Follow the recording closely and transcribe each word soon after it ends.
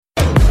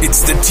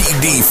It's the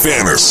TD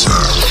Fantasy.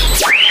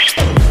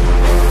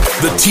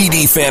 The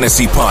TD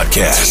Fantasy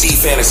Podcast.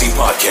 TD Fantasy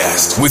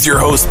Podcast. With your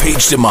host, Paige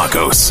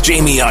DeMacos,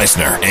 Jamie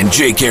Eisner, and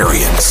Jake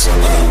Arians.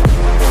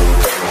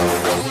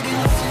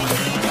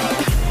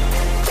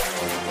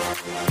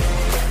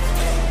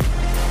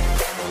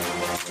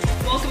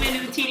 Welcome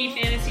into the TD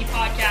Fantasy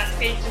Podcast.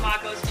 Paige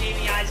DeMacos,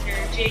 Jamie Eisner,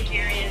 and Jake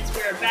Arians.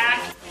 We're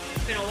back.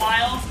 It's been a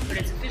while, but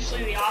it's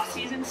officially the off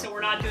season, so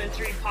we're not doing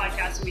 3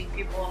 podcasts a week,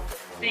 people.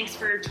 Thanks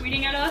for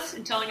tweeting at us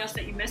and telling us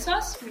that you miss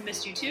us. We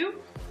missed you too.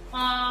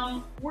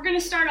 We're going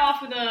to start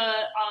off with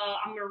a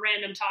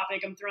random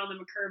topic. I'm throwing them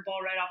a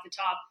curveball right off the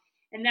top.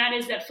 And that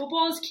is that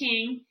football is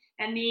king.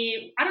 And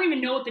I don't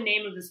even know what the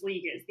name of this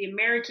league is. The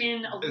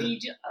American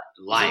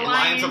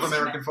Alliance of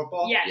American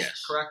Football?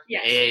 Yes. Correct?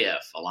 Yes.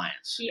 AAF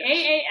Alliance. The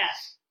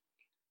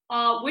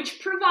AAF, which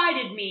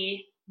provided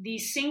me the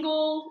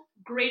single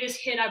greatest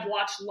hit I've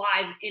watched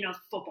live in a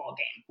football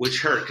game.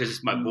 Which hurt because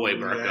it's my boy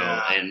Burko.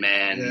 Yeah. And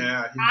man,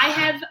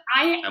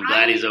 I'm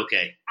glad he's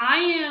okay. I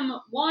am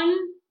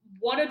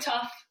what a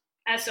tough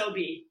SOB.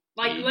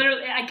 Like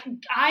literally,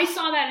 I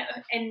saw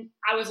that and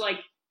I was like,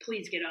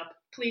 please get up.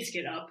 Please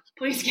get up.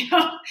 Please get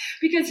up.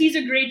 Because he's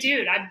a great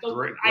dude.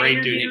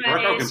 Great dude.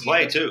 Burko can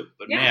play too.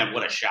 But yeah. Man,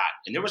 what a shot.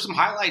 And there were some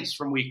highlights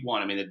from week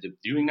 1. I mean, the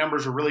viewing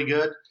numbers were really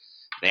good.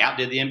 They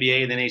outdid the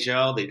NBA and the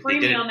NHL. They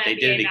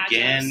did it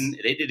again.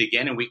 They did it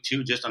again in week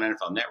 2 just on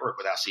NFL Network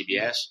without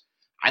CBS.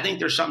 I think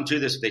there's something to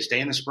this. If they stay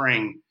in the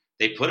spring,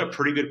 they put a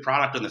pretty good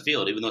product on the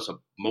field, even though it's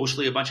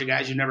mostly a bunch of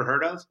guys you've never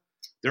heard of.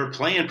 They're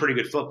playing pretty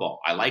good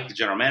football. I like the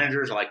general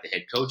managers. I like the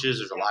head coaches.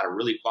 There's a lot of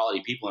really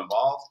quality people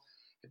involved.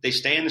 If they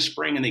stay in the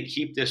spring and they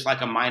keep this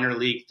like a minor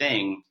league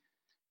thing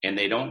and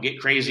they don't get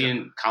crazy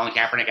and Colin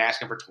Kaepernick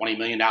asking for $20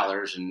 million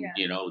and,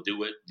 do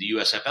what the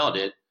USFL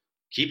did,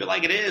 keep it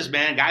like it is,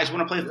 man. Guys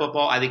want to play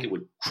football. I think it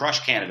would crush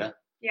Canada.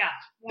 Yeah.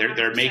 100%.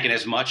 They're making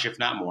as much, if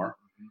not more.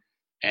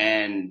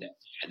 And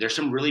there's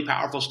some really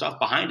powerful stuff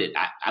behind it.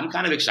 I'm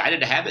kind of excited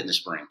to have it in the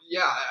spring.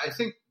 Yeah, I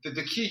think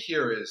the key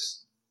here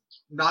is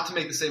not to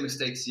make the same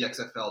mistakes the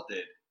XFL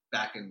did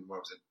back in,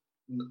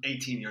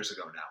 18 years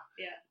ago now.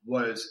 Yeah.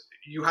 Was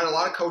you had a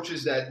lot of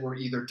coaches that were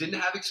either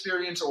didn't have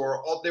experience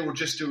or they were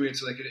just doing it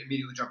so they could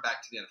immediately jump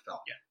back to the NFL.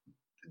 Yeah.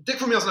 Dick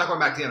Vermeil's not going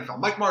back to the NFL.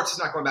 Mike Martz is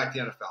not going back to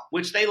the NFL.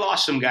 Which they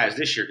lost some guys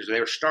this year because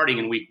they were starting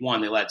in week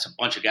 1. They let a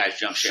bunch of guys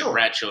jump ship. Sure.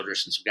 Brad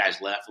Childress and some guys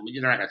left.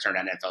 They're not going to turn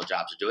down NFL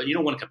jobs to do it. You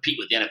don't want to compete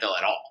with the NFL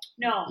at all.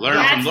 No.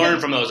 Learn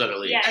from those other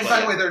leagues. Yeah, and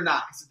by the way, they're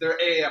not. They're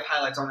AAF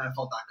highlights on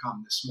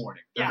NFL.com this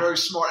morning. They're very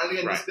smart.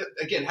 And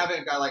again,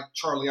 having a guy like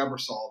Charlie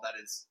Ebersol that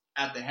is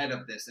at the head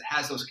of this, that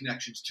has those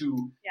connections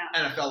to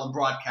NFL and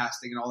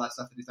broadcasting and all that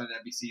stuff that he's done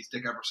at NBC's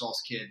Dick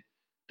Ebersol's kid.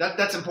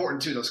 That's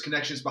important too, those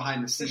connections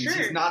behind the scenes. Sure.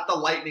 He's not the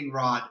lightning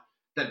rod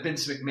that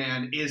Vince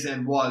McMahon is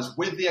and was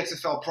with the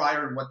XFL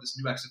prior and what this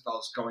new XFL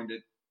is going to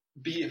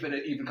be if it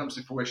even comes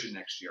to fruition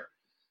next year.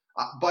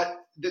 But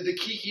the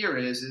key here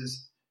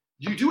is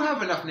you do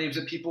have enough names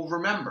that people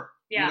remember.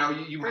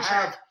 Yeah, you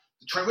have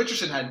Trent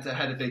Richardson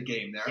had a big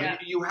game there. Yeah.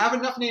 I mean, you have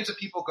enough names that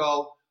people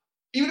go,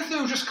 even if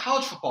they were just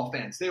college football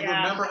fans, they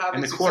remember having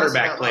and the success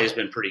quarterback at play has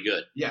level. been pretty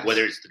good. Yes.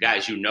 Whether it's the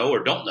guys you know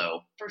or don't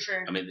know. For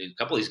sure. I mean, a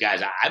couple of these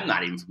guys I'm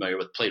not even familiar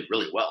with played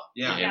really well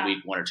in week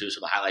 1 or 2. So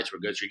the highlights were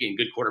good. So you're getting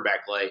good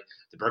quarterback play.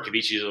 The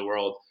Berkovicis of the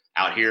world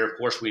out here, of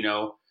course, we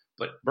know.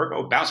 But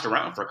Burko bounced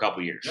around for a couple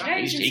of years. Yeah,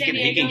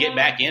 he can get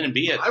back in and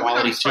be a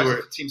quality 2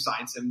 or team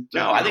signs him.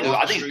 No, I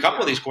think a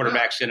couple of these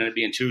quarterbacks are going to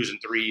be in 2s and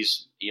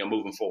 3s,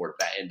 moving forward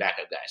and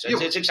backup guys. So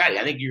it's exciting.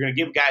 I think you're going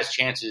to give guys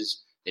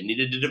chances that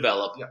needed to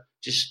develop. Yeah.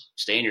 Just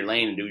stay in your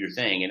lane and do your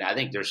thing. And I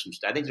think there's some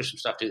stuff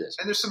to this.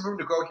 And there's some room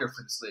to grow here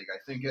for this league. I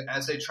think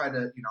as they try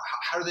to,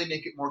 how do they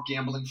make it more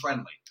gambling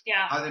friendly?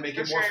 Yeah. How do they make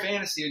it more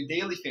fantasy and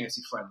daily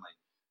fantasy friendly?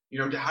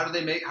 How do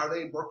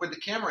they work with the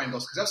camera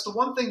angles? Because that's the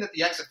one thing that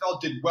the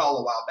XFL did well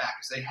a while back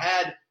is they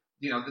had,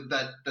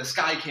 the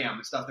sky cam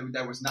and stuff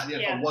that was not, the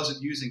NFL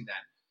wasn't using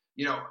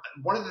then.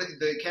 One of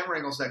the camera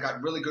angles that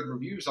got really good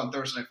reviews on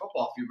Thursday Night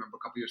Football, if you remember a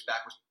couple years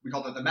back, was we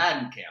called it the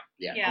Madden cam.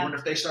 Yeah. I wonder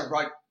if they start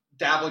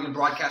dabbling and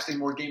broadcasting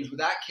more games with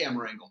that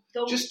camera angle.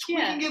 Just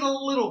tweaking it a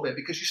little bit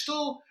because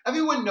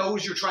everyone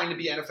knows you're trying to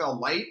be NFL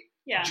light.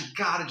 Yeah. But you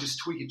got to just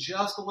tweak it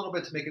just a little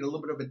bit to make it a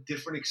little bit of a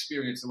different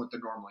experience than what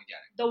they're normally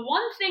getting. The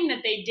one thing that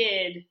they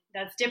did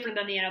that's different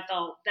than the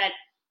NFL that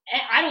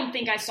I don't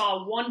think I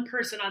saw one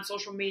person on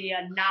social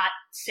media not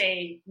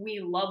say, we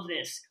love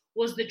this,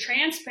 was the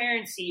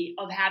transparency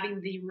of having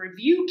the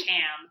review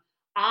cam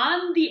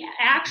on the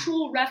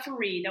actual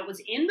referee that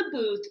was in the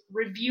booth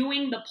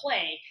reviewing the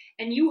play.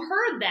 And you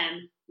heard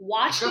them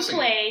watch the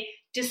play,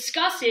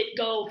 discuss it,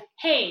 go,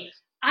 hey,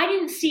 I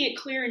didn't see it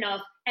clear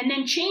enough, and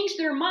then change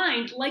their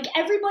mind like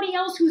everybody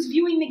else who's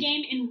viewing the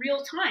game in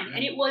real time. Yeah.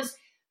 And it was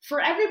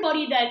for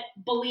everybody that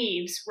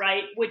believes,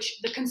 right, which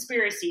the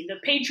conspiracy, the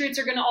Patriots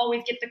are going to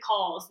always get the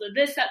calls, the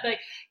this, that,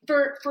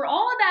 for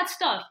all of that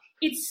stuff,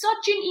 it's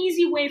such an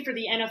easy way for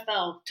the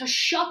NFL to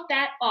shut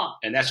that up.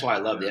 And that's why I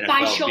love the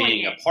NFL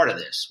being a part of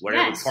this.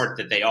 Whatever part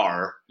that they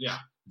are,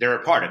 they're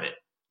a part of it.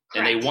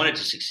 and they want it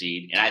to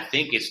succeed. And I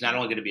think it's not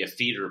only going to be a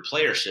feeder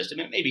player system.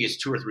 Maybe it's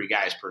 2 or 3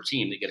 guys per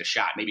team that get a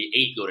shot. Maybe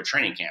 8 go to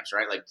training camps,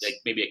 right? Like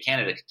maybe a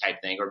Canada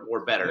type thing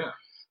or better. Yeah.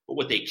 But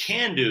what they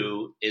can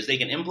do is they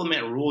can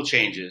implement rule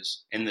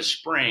changes in the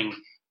spring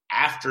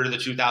after the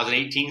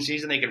 2018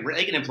 season. They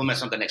can implement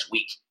something next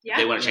week if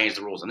they want to change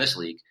the rules in this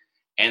league,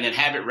 and then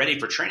have it ready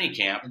for training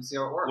camp and see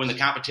how it works. When the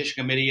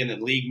competition committee and the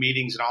league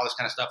meetings and all this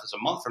kind of stuff is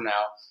a month from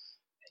now.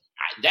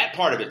 That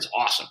part of it's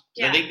awesome.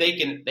 Yeah. So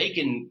they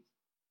can.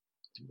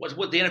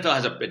 What the NFL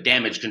has a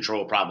damage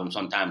control problem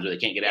sometimes where they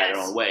can't get out of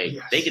their own way.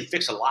 Yes. They can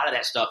fix a lot of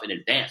that stuff in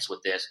advance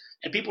with this,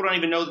 and people don't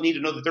even need to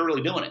know that they're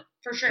really doing it.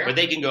 For sure. But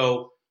they can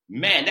go,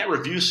 man, that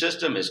review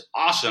system is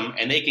awesome,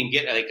 and they can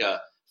get like a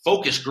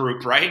focus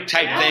group, right,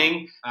 type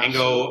thing, and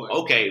go,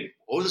 okay,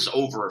 this is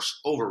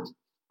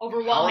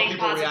overwhelming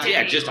positivity.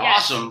 Yeah, just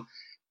awesome.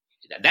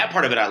 That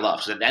part of it I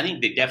love. So I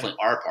think they definitely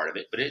are part of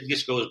it, but it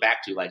just goes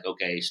back to like,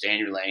 okay, stay in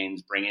your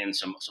lanes, bring in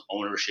some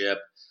ownership,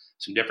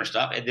 some different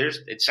stuff. And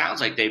it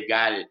sounds like they've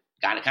got it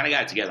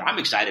together. I'm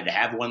excited to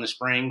have one in the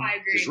spring. I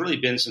agree. It's really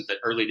been since the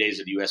early days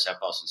of the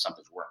USFL since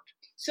something's worked.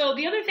 So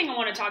the other thing I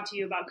want to talk to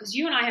you about, because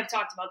you and I have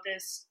talked about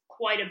this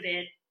quite a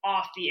bit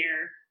off the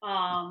air,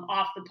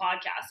 off the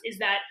podcast, is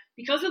that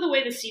because of the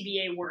way the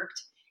CBA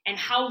worked and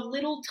how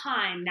little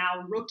time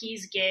now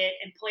rookies get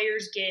and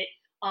players get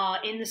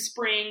in the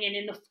spring and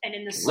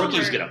in the summer.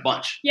 Rookies get a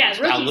bunch. Yeah,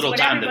 rookies, how little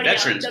time the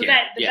veterans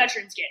get. The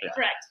veterans get,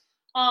 correct.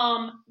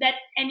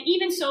 And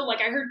even so,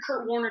 like I heard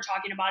Kurt Warner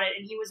talking about it,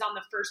 and he was on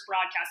the first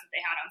broadcast that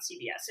they had on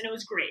CBS, and it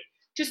was great.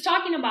 Just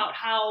talking about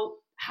how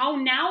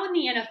now in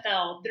the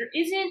NFL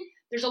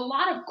there's a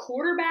lot of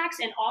quarterbacks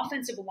and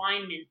offensive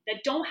linemen that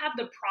don't have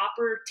the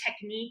proper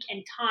technique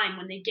and time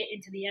when they get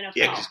into the NFL.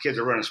 Yeah, because kids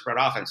are running spread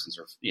offense since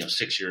they're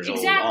 6 years old.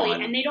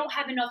 Exactly, and they don't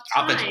have enough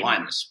time. Offensive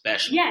linemen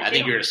especially. Yeah, I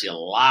think you're going to see a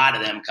lot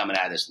of them coming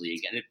out of this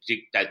league. And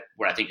that's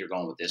where I think you're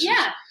going with this.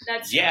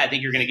 I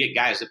think you're going to get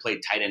guys that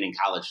played tight end in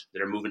college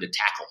that are moving to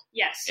tackle.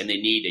 Yes. And they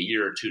need a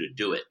year or two to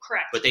do it.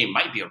 Correct. But they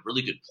might be a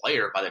really good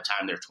player by the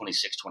time they're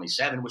 26,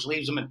 27, which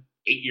leaves them an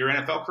 8-year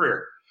NFL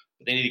career.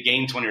 They need to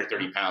gain 20 or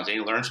 30 pounds. They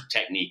need to learn some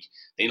technique.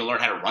 They need to learn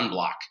how to run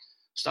block,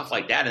 stuff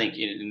like that. I think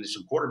there's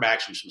some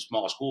quarterbacks from some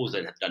small schools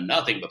that have done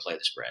nothing but play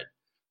the spread.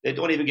 They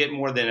don't even get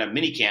more than a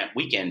mini camp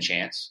weekend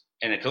chance.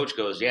 And a coach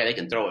goes, yeah, they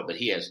can throw it, but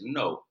he has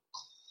no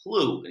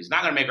clue. He's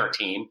not going to make our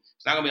team.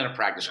 He's not going to be on a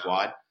practice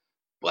squad.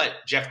 But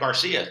Jeff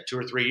Garcia, 2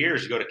 or 3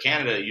 years, you go to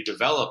Canada, you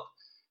develop,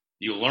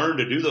 you learn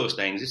to do those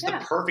things. It's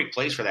the perfect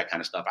place for that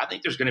kind of stuff. I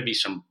think there's going to be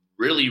some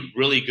really,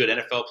 really good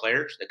NFL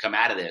players that come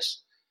out of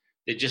this.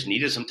 They just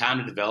needed some time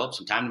to develop,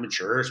 some time to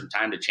mature, some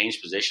time to change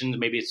positions.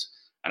 Maybe it's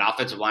an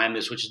offensive lineman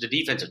that switches to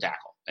defensive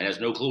tackle and has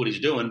no clue what he's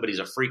doing, but he's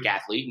a freak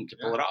athlete and can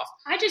pull it off.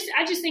 I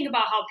just think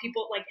about how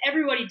people, like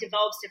everybody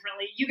develops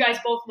differently. You guys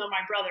both know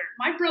my brother.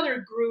 My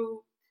brother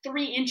grew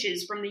 3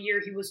 inches from the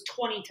year he was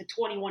 20 to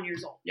 21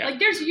 years old. Yeah. Like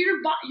there's your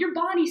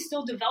body's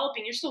still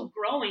developing. You're still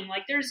growing.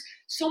 Like there's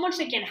so much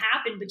that can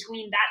happen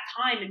between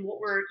that time and what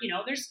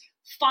there's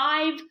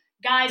 5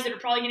 guys that are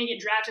probably going to get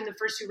drafted in the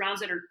first 2 rounds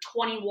that are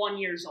 21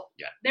 years old.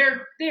 Yeah.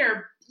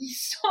 They're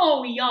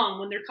so young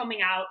when they're coming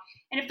out.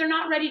 And if they're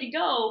not ready to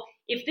go,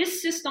 if this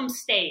system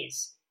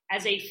stays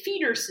as a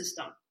feeder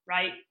system,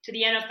 right, to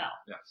the NFL,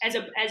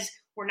 as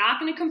we're not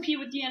going to compete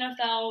with the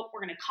NFL,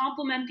 we're going to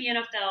complement the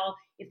NFL.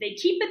 If they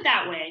keep it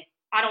that way,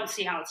 I don't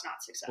see how it's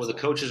not successful. Well, the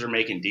coaches are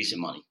making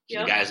decent money. So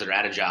the guys that are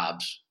out of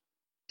jobs,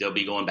 they'll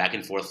be going back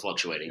and forth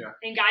fluctuating. Yeah.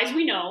 And guys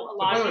we know, a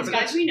lot of these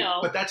guys we know.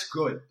 But that's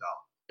good, though.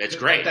 That's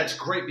great. That's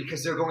great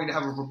because they're going to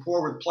have a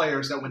rapport with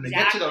players that when they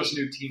get to those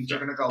new teams, they're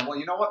going to go, well,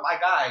 you know what? My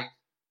guy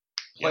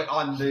played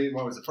on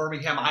the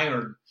Birmingham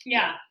Iron.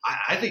 Yeah.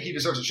 I think he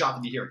deserves a shot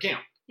to be here at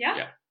camp.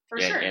 Yeah. For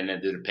sure. And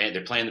they're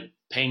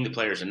paying the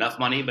players enough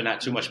money, but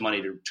not too much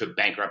money to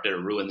bankrupt it or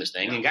ruin this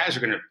thing. Yeah. And guys are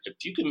going to –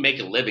 if you can make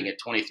a living at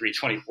 23,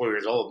 24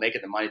 years old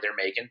making the money they're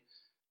making,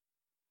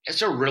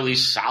 it's a really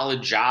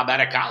solid job out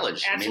of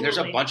college. Absolutely. I mean, there's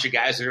a bunch of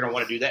guys that are going to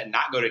want to do that and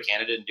not go to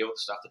Canada and deal with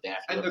the stuff that they have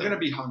to do. And they're going to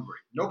be hungry.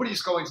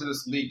 Nobody's going to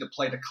this league to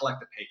play to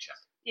collect a paycheck.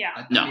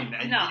 Yeah. No.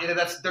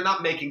 They're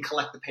not making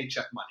collect the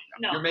paycheck money.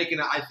 No. You're making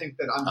I think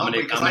that I'm going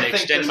to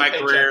extend my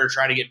career,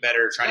 try to get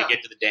better, try to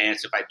get to the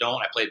dance. If I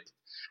don't,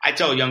 I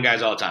tell young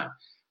guys all the time,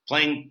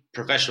 playing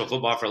professional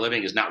football for a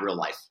living is not real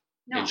life.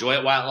 No. Enjoy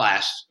it while it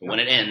lasts. When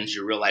it ends,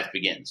 your real life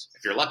begins.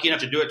 If you're lucky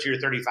enough to do it till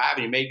you're 35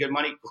 and you made good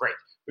money, great.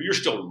 But you're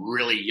still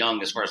really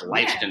young as far as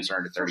life's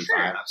concerned at 35.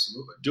 Sure,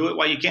 absolutely. Do it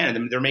while you can.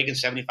 And they're making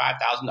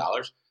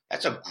 $75,000.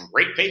 That's a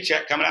great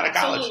paycheck coming out of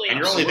college. And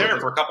you're only there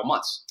for a couple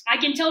months. I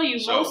can tell you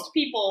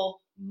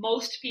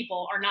most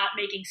people are not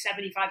making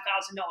 $75,000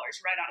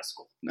 right out of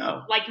school.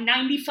 No. Like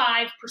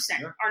 95%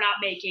 are not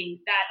making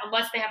that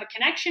unless they have a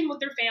connection with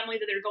their family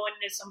that they're going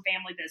into some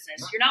family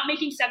business. You're not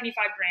making $75,000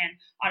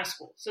 out of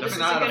school. So this is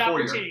a good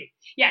opportunity.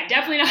 Yeah,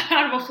 definitely not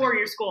out of a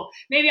 4-year school.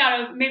 Maybe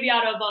out of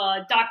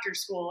a doctor's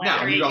school.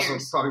 Now, you're also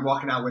probably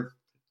walking out with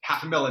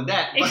 $500,000 in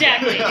debt.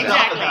 Exactly.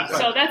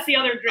 So that's the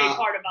other great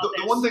part about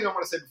this. The one thing I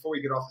want to say before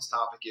we get off this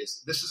topic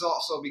is this is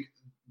also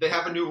they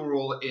have a new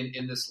rule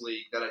in this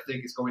league that I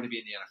think is going to be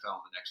in the NFL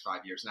in the next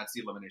 5 years, and that's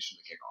the elimination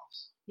of the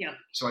kickoffs. Yeah.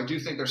 So I do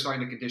think they're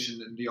starting to condition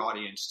the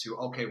audience to,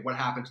 okay, what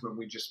happens when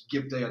we just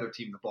give the other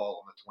team the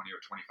ball on the 20 or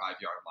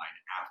 25-yard line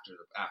after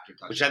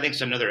touchdown? Which I think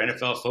is another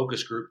NFL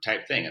focus group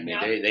type thing. I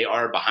mean, they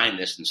are behind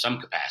this in some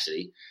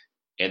capacity,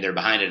 and they're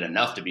behind it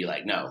enough to be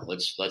like, no,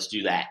 let's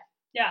do that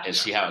and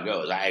see how it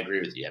goes. I agree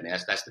with you. I mean,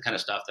 that's the kind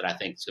of stuff that I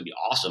think is going to be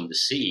awesome to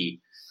see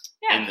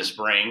in the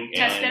spring.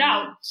 Test it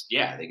out.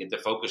 Yeah, they get the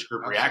focus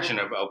group reaction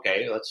of,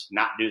 okay, let's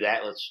not do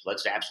that.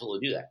 Let's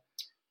absolutely do that.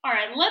 All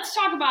right, let's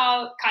talk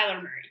about Kyler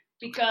Murray.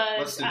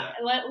 Because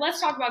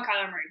let's talk about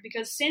Kyler Murray,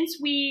 because since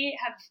we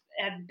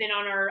have been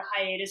on our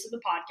hiatus of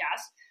the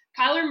podcast,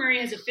 Kyler Murray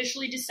has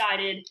officially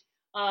decided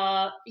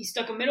he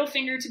stuck a middle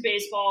finger to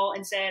baseball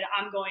and said,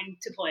 I'm going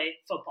to play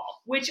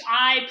football, which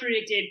I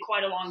predicted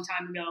quite a long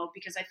time ago,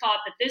 because I thought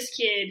that this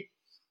kid,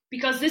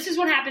 because this is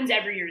what happens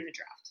every year in the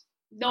draft.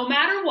 No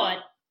matter what,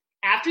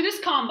 after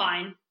this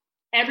combine,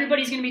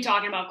 everybody's going to be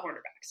talking about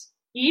quarterbacks.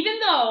 Even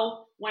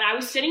though when I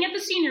was sitting at the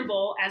Senior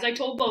Bowl, as I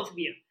told both of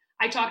you,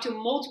 I talked to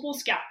multiple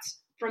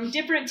scouts from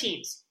different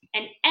teams,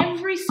 and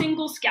every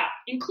single scout,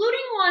 including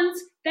ones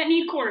that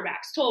need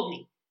quarterbacks, told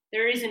me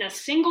there isn't a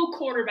single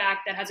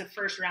quarterback that has a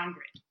first-round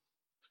grade.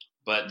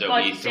 But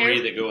there'll be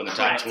three that go in the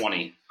top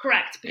 20.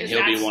 Correct. And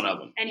he'll be one of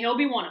them. And he'll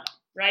be one of them,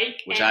 right?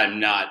 Which I'm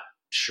not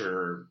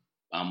sure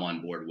I'm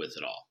on board with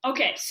at all.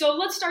 Okay, so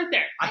let's start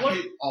there. I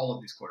hate all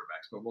of these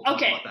quarterbacks, but we'll talk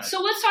about that. Okay,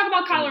 so let's talk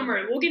about Kyler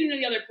Murray. We'll get into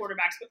the other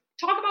quarterbacks, but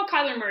talk about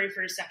Kyler Murray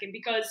for a second,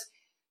 because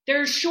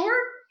there's Short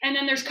and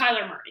then there's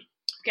Kyler Murray.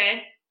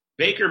 Okay.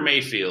 Baker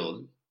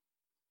Mayfield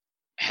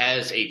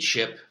has a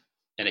chip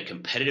and a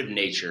competitive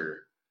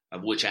nature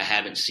of which I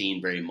haven't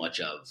seen very much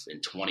of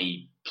in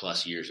 20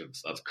 plus years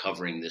of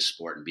covering this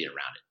sport and being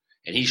around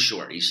it. And he's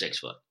short. He's 6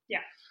 foot. Yeah.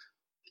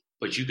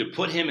 But you could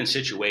put him in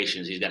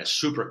situations. He's got a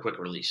super quick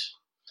release.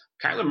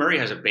 Kyler Murray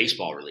has a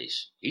baseball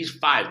release. He's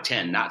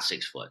 5'10", not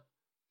 6 foot.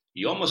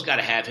 You almost got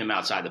to have him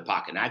outside the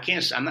pocket. Now,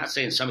 I'm not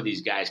saying some of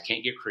these guys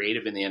can't get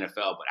creative in the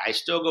NFL, but I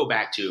still go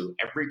back to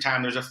every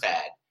time there's a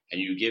fad,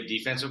 and you give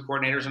defensive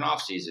coordinators an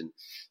offseason,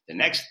 the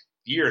next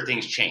year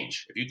things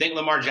change. If you think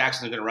Lamar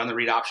Jackson is going to run the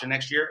read option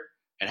next year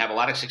and have a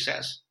lot of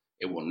success,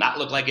 it will not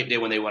look like it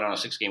did when they went on a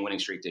 6-game winning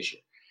streak this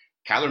year.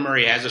 Kyler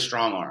Murray has a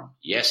strong arm.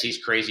 Yes,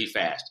 he's crazy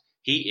fast.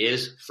 He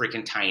is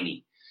freaking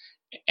tiny.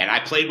 And I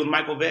played with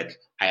Michael Vick.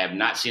 I have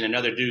not seen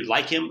another dude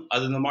like him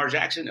other than Lamar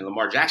Jackson, and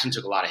Lamar Jackson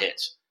took a lot of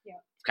hits. Yeah.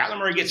 If Kyler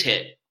Murray gets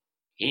hit,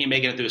 he ain't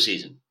making it through a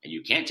season. And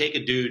you can't take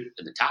a dude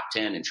in the top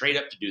 10 and trade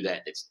up to do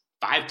that. It's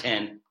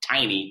 5'10",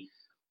 tiny,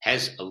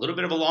 has a little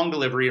bit of a long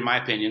delivery, in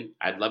my opinion.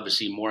 I'd love to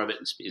see more of it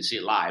and see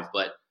it live,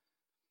 but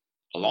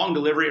a long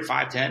delivery at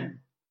 5'10",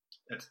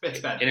 it's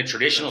bad. In a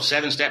traditional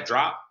 7-step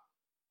drop.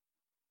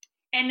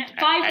 And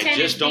 5'10"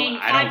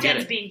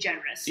 is being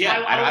generous.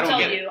 Yeah, I don't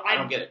get it. I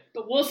don't get it.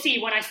 But we'll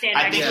see when I stand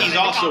next to him. I think he's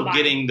also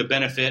getting the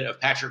benefit of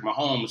Patrick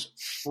Mahomes'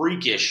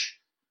 freakish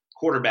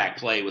quarterback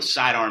play with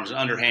sidearms and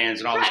underhands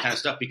and all this kind of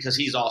stuff, because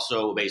he's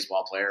also a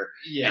baseball player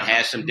and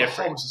has some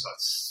different. Mahomes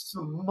is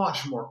a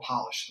much more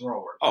polished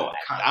thrower. Oh,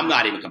 I'm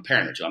not even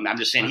comparing it to him. I'm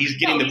just saying he's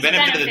getting the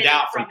benefit of the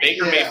doubt from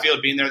Baker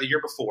Mayfield being there the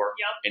year before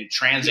and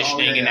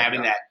transitioning and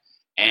having that,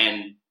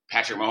 and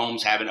Patrick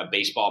Mahomes having a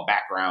baseball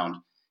background.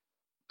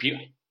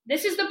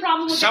 This is the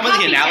problem with some of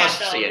the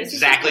analysis. Yeah,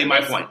 exactly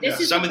my point.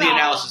 Some of the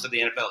analysis of the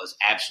NFL is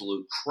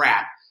absolute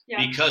crap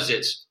because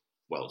it's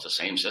the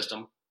same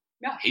system.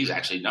 Yeah. He's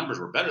actually numbers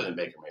were better than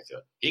Baker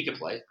Mayfield. He could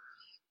play.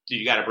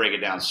 You got to break it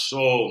down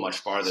so much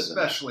farther,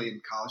 especially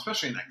in college,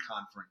 especially in that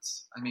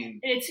conference. I mean,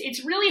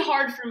 it's really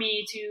hard for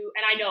me to,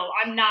 and I know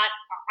I'm not.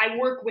 I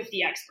work with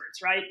the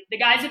experts, right? The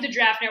guys at the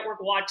Draft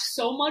Network watch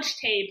so much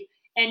tape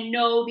and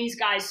know these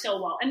guys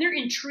so well, and they're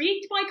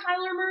intrigued by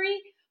Kyler Murray.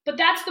 But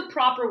that's the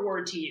proper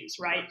word to use,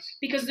 right?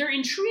 Because they're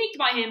intrigued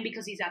by him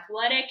because he's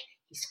athletic,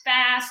 he's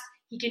fast,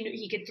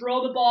 he can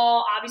throw the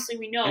ball. Obviously,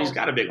 we know. And he's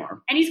got a big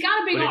arm. And he's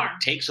got a big arm.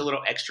 It takes a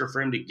little extra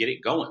for him to get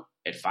it going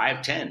at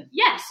 5'10".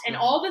 Yes, and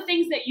all the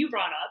things that you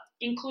brought up,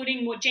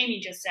 including what Jamie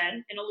just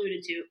said and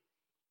alluded to,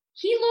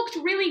 he looked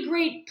really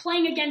great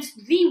playing against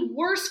the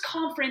worst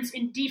conference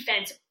in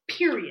defense,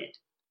 period.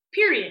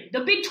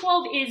 The Big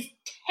 12 is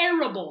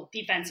terrible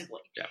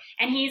defensively. Yeah.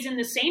 And he's in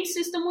the same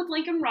system with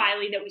Lincoln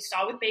Riley that we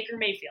saw with Baker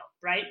Mayfield,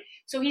 right?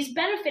 So he's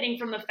benefiting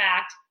from the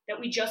fact that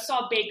we just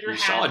saw Baker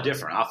saw a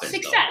different offense,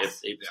 success.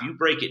 If you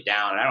break it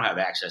down, and I don't have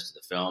access to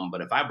the film,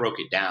 but if I broke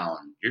it down,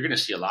 you're going to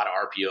see a lot of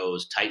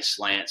RPOs, tight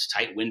slants,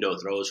 tight window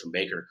throws from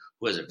Baker,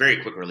 who has a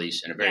very quick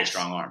release and a very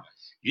strong arm.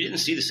 You didn't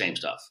see the same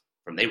stuff.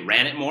 They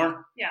ran it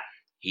more. Yeah.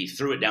 He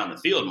threw it down the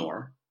field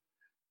more.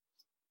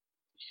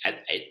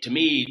 To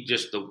me,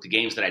 just the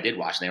games that I did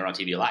watch, and they were on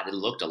TV a lot, it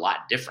looked a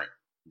lot different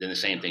than the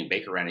same thing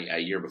Baker ran a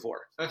year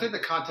before. I think the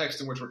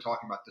context in which we're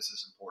talking about this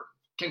is important.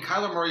 Can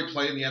Kyler Murray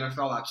play in the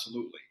NFL?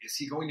 Absolutely. Is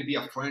he going to be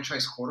a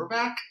franchise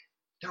quarterback?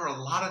 There are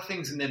a lot of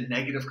things in the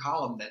negative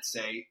column that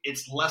say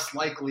it's less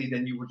likely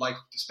than you would like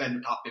to spend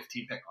the top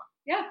 15 pick on.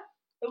 Yeah.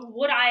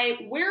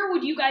 where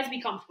would you guys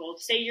be comfortable?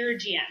 Say you're a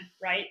GM,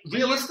 right?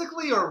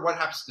 Realistically, or what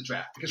happens to the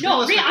draft? Because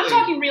I'm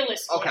talking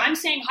realistically. Okay. I'm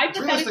saying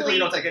hypothetically. Realistically, you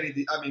don't take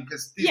any. I mean,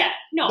 because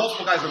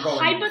multiple guys are going.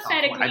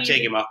 Hypothetically, I'd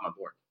take him off my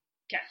board.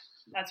 Okay,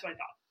 that's what I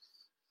thought.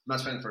 I'm not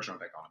spending the first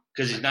round pick on him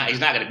because he's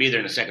not going to be there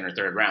in the second or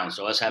third round.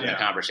 So us having a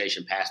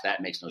conversation past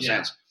that makes no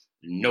sense.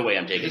 No way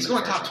I'm taking him. He's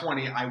going top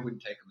 20. I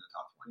wouldn't take him in the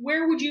top 20.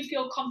 Where would you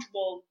feel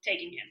comfortable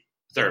taking him?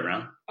 Third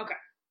round. Okay.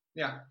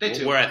 Yeah, they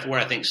too. Where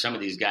I think some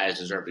of these guys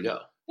deserve to go.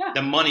 Yeah.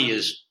 The money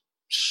is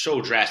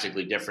so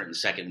drastically different in the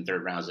second and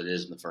third rounds than it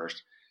is in the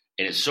first.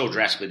 And it's so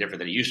drastically different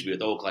than it used to be with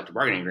the old collective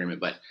bargaining agreement.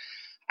 But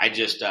I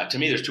just, to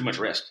me, there's too much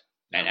risk.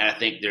 And I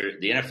think the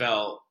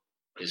NFL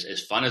is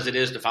as fun as it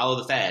is to follow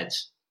the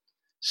fads.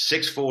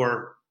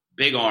 6'4",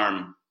 big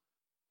arm,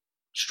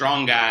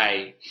 strong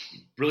guy,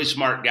 really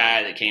smart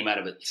guy that came out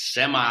of a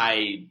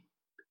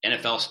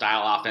semi-NFL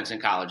style offense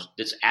in college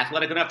that's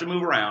athletic enough to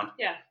move around.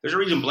 Yeah. There's a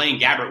reason Blaine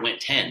Gabbert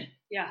went 10.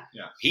 Yeah.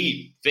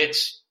 He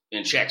fits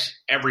and checks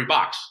every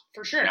box.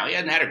 For sure. Now, he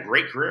hadn't had a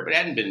great career, but it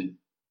hadn't been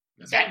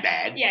that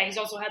bad. Yeah, he's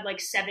also had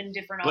like 7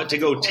 different But to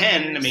go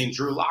 10, I mean,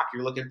 Drew Lock,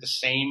 you're looking at the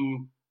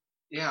same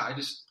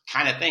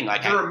kind of thing.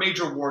 Like there are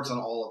major warts on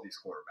all of these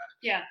quarterbacks.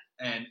 Yeah.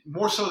 And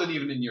more so than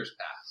even in years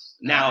past.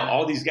 Now,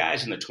 all these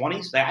guys in the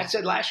 20s, like I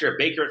said last year,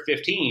 Baker at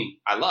 15,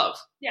 I love.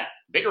 Yeah.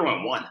 Baker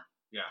went 1.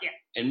 Yeah.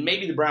 And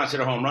maybe the Browns hit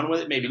a home run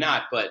with it, maybe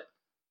not. But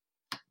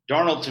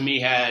Darnold, to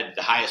me, had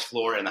the highest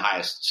floor and the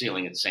highest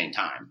ceiling at the same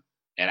time.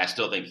 And I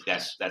still think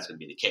that's going to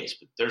be the case.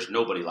 But there's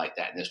nobody like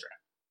that in this draft.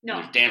 No.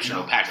 There's damn sure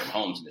no Patrick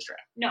Mahomes in this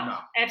draft. No,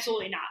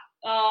 absolutely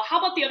not. How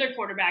about the other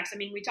quarterbacks? I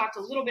mean, we talked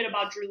a little bit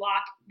about Drew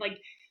Lock. Like,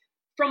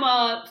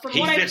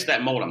 he fits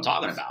that mold I'm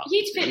talking about.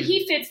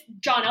 He fits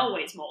John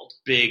Elway's mold.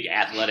 Big,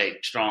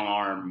 athletic, strong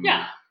arm.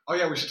 Yeah. Oh,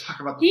 yeah, we should talk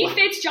about He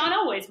fits John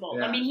Elway's mold.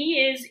 Yeah. I mean, he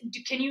is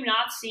 – can you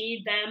not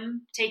see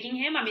them taking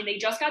him? I mean, they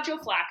just got Joe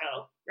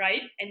Flacco,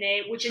 right? And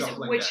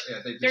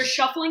they're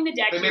shuffling the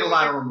deck. They made a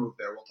lateral move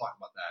there. We'll talk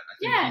about that.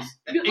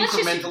 I think he's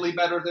incrementally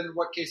better than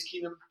what Case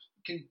Keenum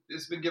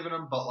has been giving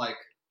him, but like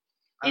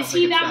 – Is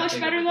he that much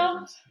better,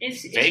 though?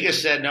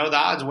 Vegas said no. The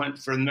odds went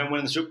for them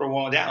winning the Super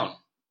Bowl down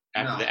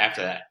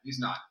after that. He's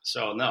not.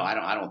 So, no,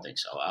 I don't think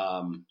so.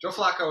 Joe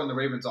Flacco and the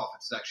Ravens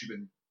offense has actually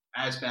been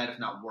as bad, if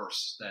not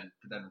worse, than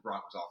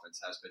Broncos offense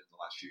has been in the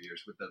last few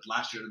years. With the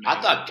last year, I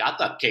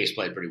thought Case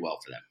played pretty well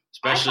for them,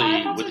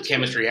 especially with the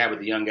chemistry he had with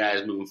the young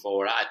guys moving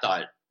forward. I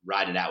thought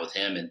ride it out with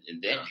him, and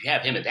then you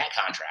have him at that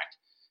contract,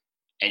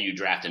 and you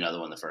draft another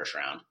one in the first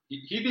round.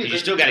 You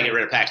still got to get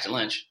rid of Paxton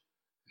Lynch.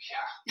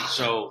 Yeah.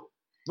 So,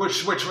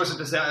 which was a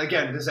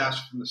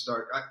disaster from the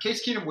start.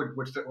 Case Keenum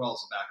would fit well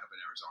as a backup in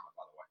Arizona,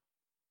 by the way.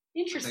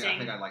 Interesting. I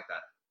think I like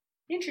that.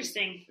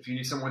 Interesting. If you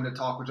need someone to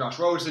talk with Josh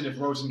Rosen, if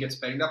Rosen gets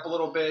banged up a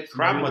little bit. The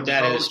problem with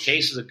that is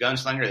Case is a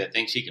gunslinger that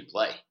thinks he can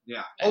play.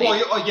 Yeah. I mean,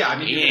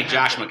 he ain't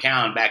Josh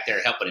McCown back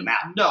there helping him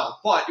out. No,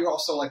 but you're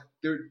also like,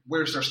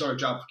 where's their starting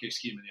job for Case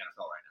Keenum in the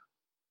NFL right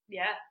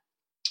now?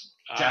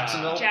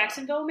 Yeah.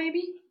 Jacksonville,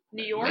 maybe?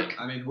 New York?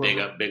 I mean,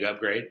 big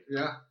upgrade.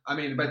 Yeah. I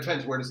mean, but it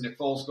depends. Where does Nick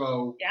Foles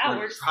go? Yeah.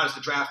 How does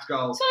the draft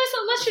go? So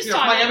let's just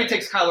talk. Miami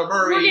takes Kyler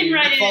Murray.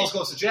 Nick Foles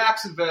goes to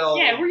Jacksonville.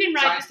 Yeah, we're getting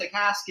right. Giants take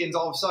Haskins.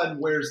 All of a sudden,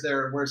 where's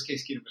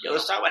Case Keenum? Yeah,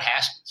 let's talk about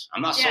Haskins.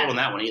 I'm not sold on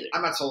that one either.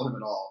 I'm not sold on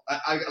him at all.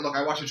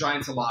 I watch the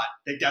Giants a lot.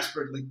 They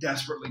desperately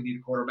need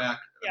a quarterback.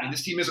 Yeah. I mean,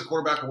 this team is a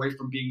quarterback away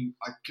from being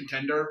a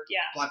contender.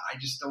 Yeah. But I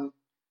just don't.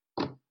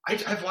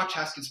 I've watched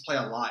Haskins play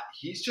a lot.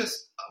 He's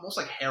just almost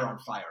like hair on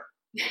fire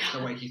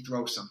the way he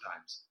throws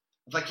sometimes.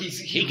 Like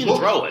he can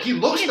throw it. He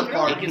looks the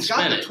part. He's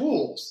got the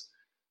tools.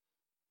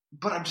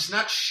 But I'm just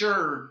not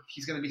sure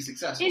he's going to be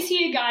successful. Is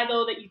he a guy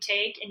though that you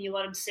take and you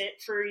let him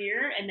sit for a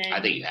year and then?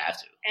 I think you have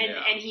to.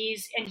 And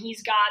he's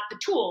got the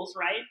tools,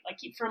 right? Like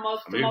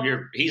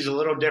he's a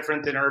little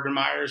different than Urban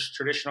Meyer's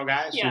traditional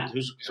guys. Yeah.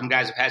 Some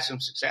guys have had some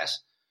success,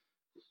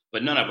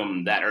 but none of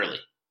them that early.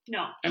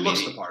 No, he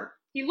looks the part.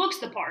 He looks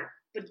the part.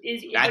 But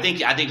I think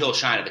he'll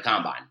shine at the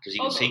combine because he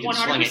can 100%.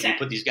 sling it. You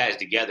put these guys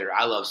together.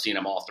 I love seeing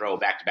them all throw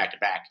back to back to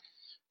back.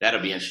 That'll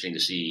be interesting to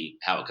see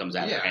how it comes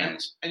out of their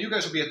hands. And you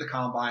guys will be at the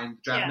combine.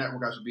 Draft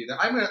Network guys will be there.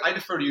 I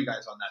defer to you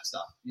guys on that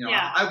stuff.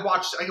 I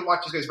can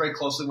watch these guys very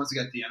closely once they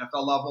get to the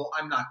NFL level.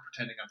 I'm not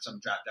pretending I'm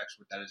some draft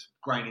expert that is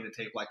grinding the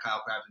tape like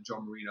Kyle Krabs and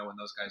Joe Marino and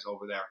those guys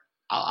over there.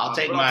 I'll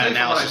take my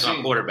analysis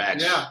on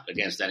quarterbacks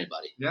against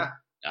anybody. Yeah.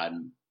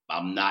 I'm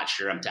not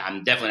sure. I'm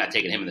definitely not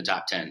taking him in the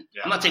top 10.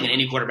 Yeah. I'm not taking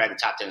any quarterback in the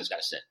top 10 that's got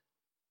to sit.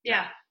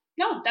 Yeah.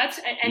 No, that's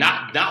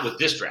not with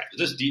this draft.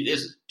 This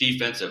is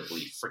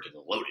defensively freaking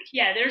loaded.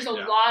 Yeah, there's a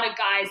lot of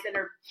guys that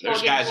are.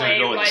 There's guys that are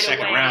going in the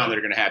second round that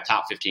are going to have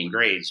top 15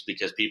 grades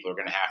because people are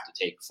going to have to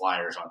take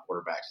flyers on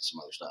quarterbacks and some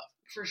other stuff.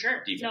 For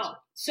sure. No.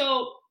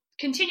 So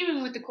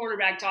continuing with the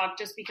quarterback talk,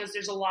 just because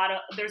there's a lot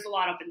up in the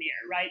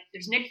air, right?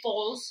 There's Nick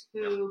Foles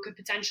who could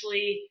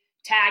potentially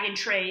tag and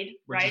trade,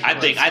 right? I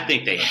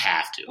think they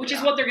have to, which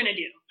is what they're going to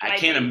do. I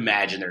can't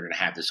imagine they're going to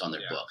have this on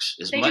their books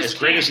as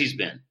great as he's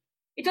been.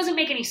 It doesn't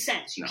make any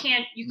sense. You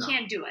can't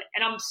do it.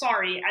 And I'm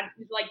sorry.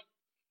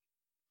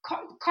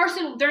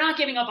 Carson, they're not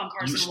giving up on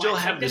Carson. You still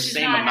Wentz. have the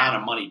same amount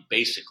of money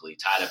basically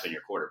tied up in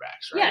your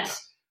quarterbacks, right?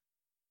 Yes.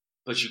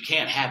 But you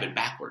can't have it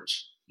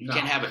backwards. You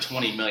can't have a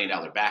 $20 million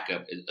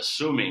backup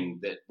assuming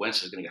that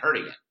Wentz is going to get hurt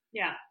again.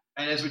 Yeah.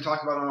 And as we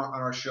talked about on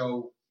our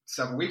show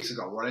several weeks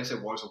ago, what I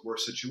said was a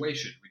worse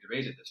situation. We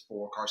debated this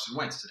for Carson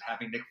Wentz. Is it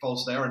having Nick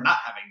Foles there or not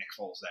having Nick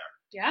Foles there?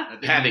 Yeah.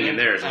 Having him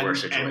there is a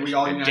worse situation.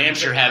 And damn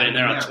sure having him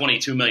there on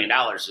 $22 million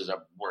is a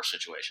worse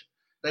situation.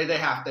 They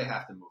have to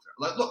move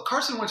there. Look,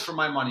 Carson Wentz, for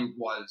my money,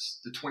 was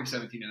the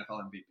 2017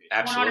 NFL MVP.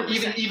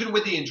 Absolutely. Even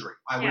with the injury,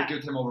 I would have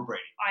given him over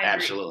Brady.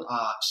 Absolutely.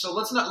 So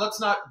let's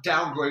not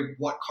downgrade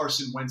what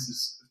Carson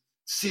Wentz's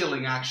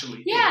ceiling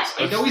actually is.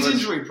 I know he's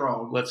injury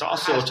prone. Let's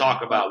also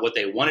talk about what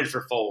they wanted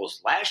for Foles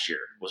last year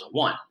was a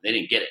 1. They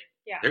didn't get it.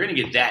 Yeah. They're going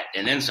to get that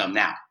and then some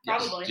now.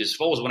 Probably. Because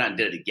Foles went out and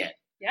did it again.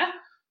 Yeah.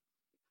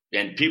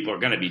 And people are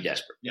going to be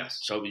desperate. Yes.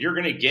 So you're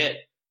going to get.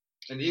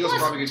 And the Eagles are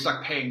probably going to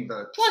start paying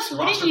the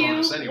roster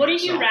bonus anyway.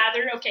 Wouldn't you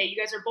rather? Okay, you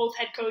guys are both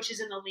head coaches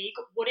in the league.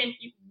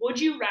 Would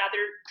you rather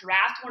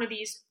draft one of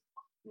these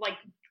like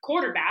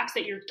quarterbacks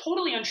that you're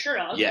totally unsure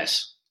of?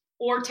 Yes.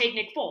 Or take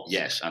Nick Foles?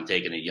 Yes, I'm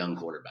taking a young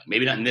quarterback.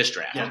 Maybe not in this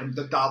draft. Yeah,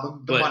 the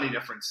money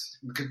difference.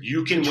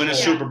 You can win a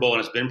Super Bowl, and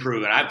it's been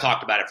proven. I've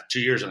talked about it for 2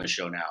 years on this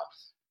show now.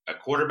 A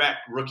quarterback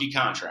rookie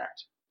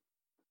contract,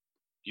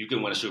 you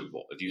can win a Super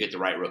Bowl if you hit the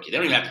right rookie. They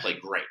don't even have to play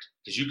great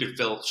because you could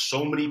fill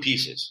so many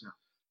pieces. Yeah.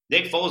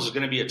 Nick Foles is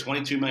going to be a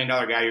 $22 million guy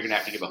you're going to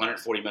have to give a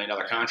 $140 million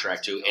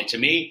contract to. And to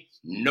me,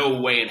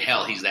 no way in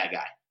hell he's that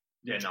guy.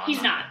 Yeah, no,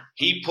 he's not.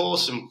 He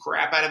pulls some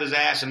crap out of his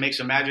ass and makes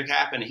some magic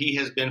happen. He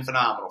has been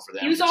phenomenal for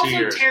them. He was for 2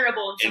 years, also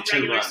terrible in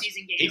some regular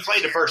season games. He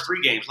played the first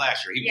 3 games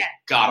last year. He was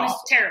god-awful. He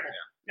was terrible.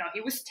 Yeah. No,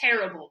 he was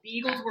terrible. The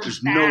Eagles were There's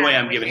bad. No way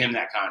I'm giving him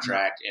that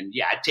contract. And,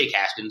 I'd take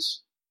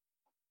Haskins.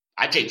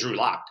 I'd take Drew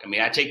Lock. I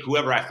mean, I'd take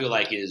whoever I feel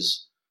like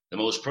is the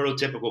most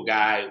prototypical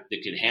guy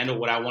that can handle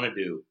what I want to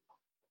do.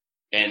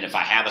 And if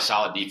I have a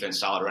solid defense,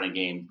 solid running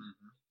game,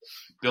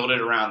 build it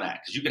around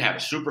that. Because you can have a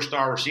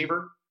superstar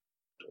receiver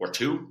or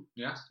 2.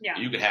 Yeah.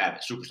 You could have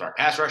a superstar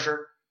pass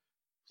rusher.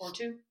 Or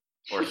 2.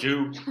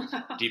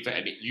 Defense.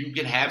 I mean, you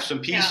can have some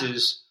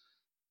pieces.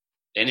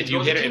 Yeah. And if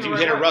you hit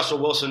a Russell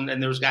Wilson,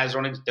 and those guys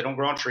they don't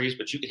grow on trees,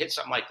 but you could hit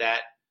something like that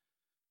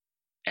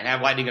and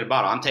have lightning in a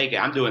bottle.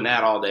 I'm doing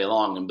that all day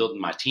long and building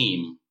my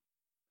team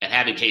and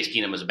having Case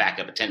Keenum as a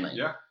backup at $10 million.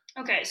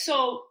 Yeah. Okay,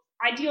 so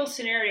ideal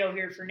scenario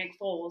here for Nick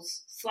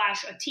Foles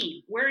 / a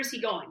team. Where is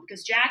he going?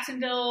 Because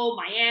Jacksonville,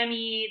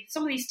 Miami,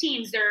 some of these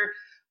teams,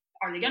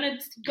 are they going to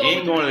go? He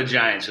ain't going to the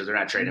Giants because they're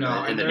not trading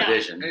him in the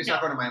division. And he's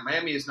not going to Miami.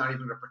 Miami is not even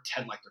going to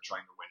pretend like they're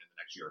trying to win in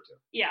the next year or 2.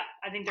 Yeah,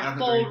 I think they're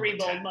full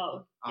rebuild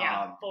mode.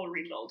 Full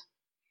rebuild.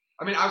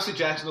 I mean, obviously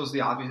Jacksonville's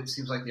the obvious. It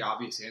seems like the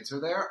obvious answer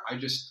there.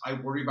 I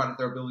worry about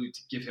their ability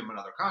to give him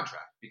another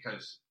contract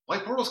because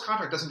Blake Bortles'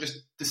 contract doesn't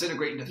just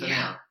disintegrate into thin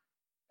air,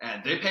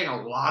 and they're paying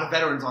a lot of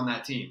veterans on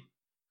that team.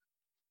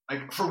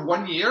 Like for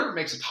 1 year, it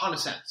makes a ton of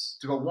sense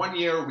to go 1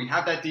 year. We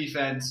have that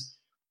defense.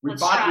 We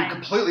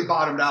completely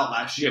bottomed out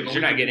last year. Yeah, but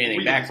you're not getting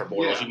anything back for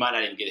Bortles. Yeah. You might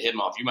not even get him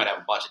off. You might have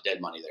a bunch of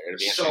dead money there. It'll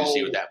be interesting to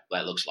see what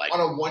that looks like. On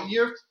a 1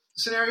 year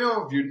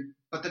scenario,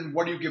 but then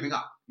what are you giving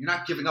up? You're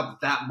not giving up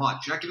that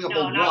much. You're not giving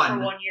up not for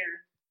 1 year.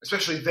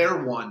 Especially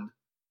their one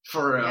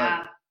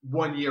for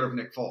 1 year of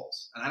Nick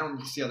Foles. And I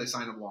don't see how they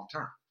sign him long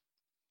term.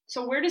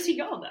 So where does he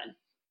go then?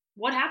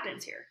 What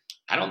happens here?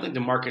 I don't think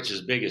the market's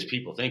as big as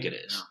people think it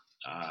is.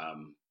 Yeah.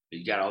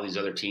 You got all these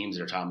other teams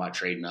that are talking about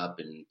trading up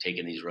and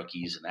taking these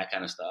rookies and that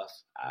kind of stuff.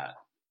 I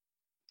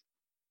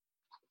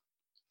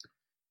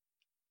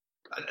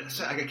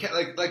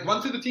can't like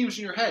run through the teams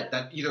in your head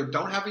that either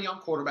don't have a young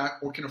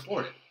quarterback or can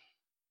afford it.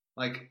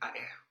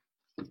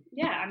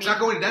 He's not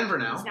going to Denver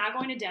now. He's not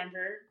going to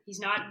Denver. He's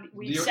not.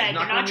 We said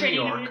they're not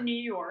trading him to New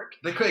York.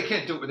 They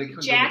can't do it. They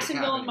couldn't.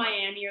 Jacksonville and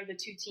Miami are the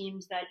 2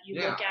 teams that you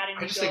look at and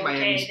I just think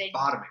Miami's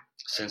bottoming.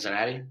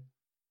 Cincinnati.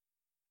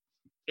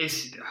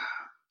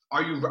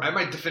 Am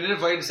I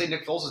definitive ready to say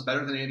Nick Foles is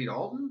better than Andy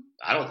Dalton?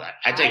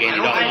 I take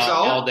Andy Dalton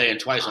all day and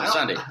twice on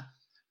Sunday.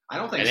 I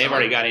don't think and they've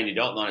already got Andy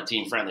Dalton on a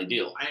team-friendly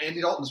deal.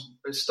 Andy Dalton's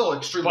still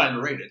extremely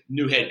underrated.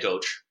 New head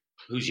coach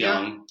who's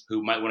young,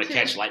 who might want to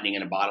catch lightning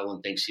in a bottle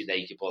and thinks that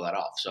he can pull that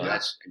off. So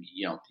that's,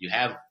 you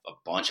have a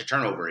bunch of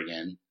turnover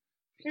again.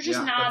 There's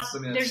just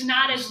there's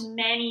not as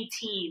many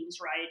teams,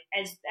 right,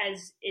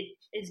 as it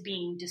is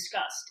being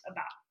discussed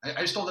about.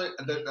 I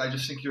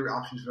just think your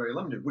options are very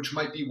limited, which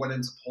might be what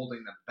ends up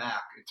holding them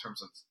back in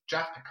terms of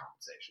draft pick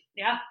compensation.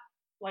 Yeah.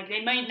 Like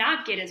they might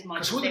not get as much.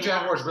 Because who are the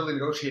Jaguars really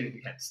negotiating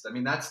against? I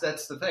mean, that's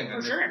the thing.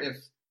 For sure. If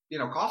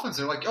Coughlin's,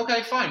 they're like,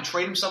 okay, fine,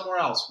 trade him somewhere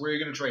else. Where are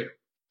you going to trade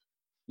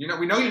him?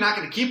 We know you're not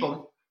going to keep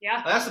him.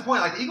 Yeah. That's the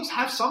point. Like the Eagles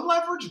have some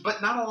leverage,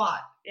 but not a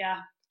lot. Yeah.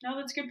 No,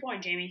 that's a good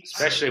point, Jamie.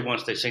 Especially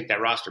once they sink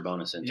that roster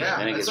bonus into it.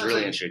 Then it gets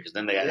really interesting because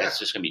then that's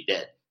just going to be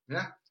dead.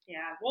 Yeah. Yeah.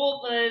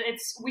 Well,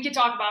 we could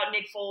talk about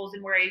Nick Foles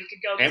and where he could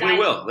go. And we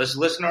will. Let's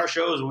listen to our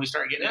shows when we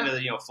start getting into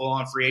the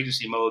full-on free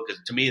agency mode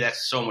because to me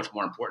that's so much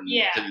more important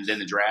than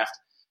the draft.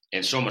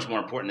 And so much more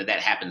important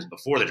that happens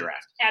before the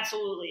draft.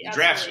 Absolutely. The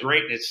draft's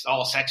great and it's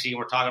all sexy and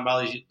we're talking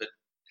about these, but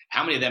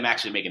how many of them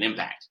actually make an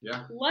impact?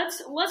 Yeah.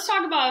 Let's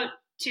talk about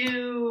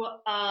two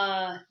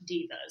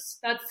divas.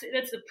 That's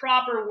the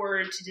proper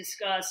word to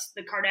discuss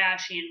the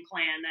Kardashian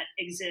clan that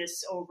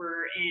exists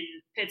over in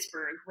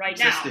Pittsburgh right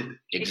now.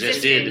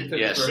 Existed.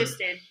 Yes.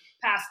 Existed.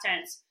 Past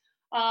tense.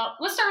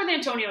 Let's start with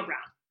Antonio Brown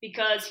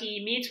because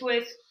he meets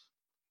with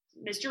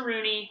Mr.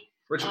 Rooney.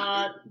 Which,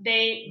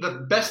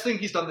 the best thing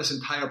he's done this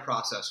entire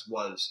process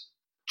was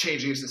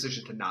changing his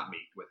decision to not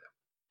meet with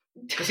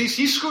him. Because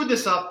he screwed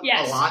this up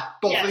a lot.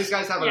 Both of these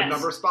guys have a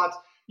number of spots.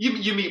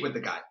 You meet with the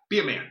guy. Be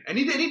a man. And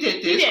he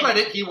did. To his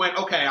credit, he went,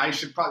 okay, I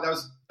should probably – that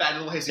was bad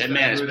little hissy. That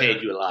man has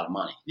paid you a lot of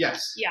money.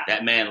 Yes. Yeah.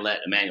 That man let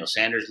Emmanuel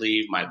Sanders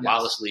leave, Mike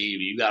Wallace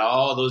leave. You got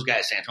all those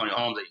guys, Antonio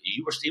Holmes.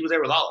 He was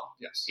there with all of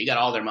them. Yes. He got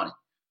all their money.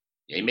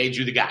 He made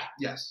you the guy.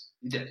 Yes,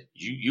 he did.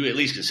 You at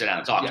least can sit down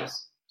and talk to him.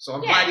 So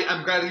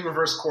I'm glad he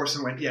reversed course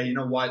and went, yeah, you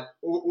know what?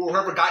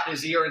 Whoever got in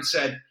his ear and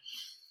said,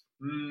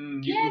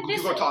 you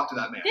go talk to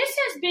that man. This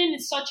has been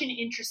such an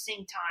interesting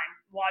time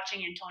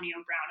watching Antonio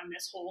Brown in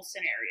this whole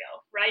scenario,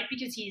 right?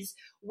 Because he's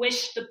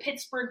wished the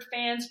Pittsburgh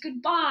fans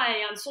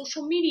goodbye on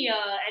social media,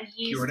 and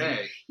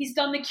he's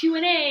done the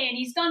Q&A, and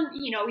he's done,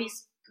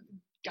 he's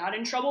got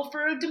in trouble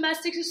for a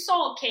domestic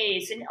assault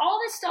case, and all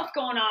this stuff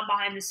going on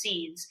behind the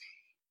scenes.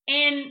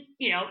 And,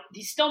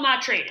 he's still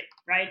not traded,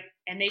 right?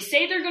 And they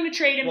say they're going to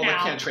trade him now. Well,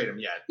 they can't trade him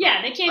yet.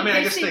 Yeah, they can't. I mean,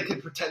 I guess they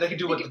could pretend. They could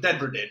do what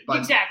Denver did. But.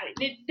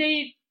 Exactly.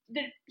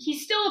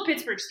 He's still a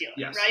Pittsburgh Steeler,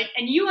 yes. right?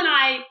 And you and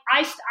I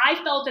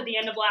felt at the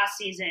end of last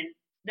season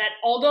that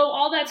although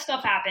all that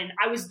stuff happened,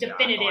 I was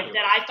definitive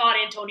that I thought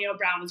Antonio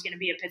Brown was going to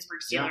be a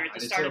Pittsburgh Steeler at the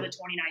start of the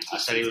 2019 season. I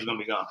said he was going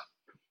to be gone.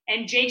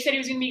 And Jake said he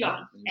was going to be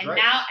gone.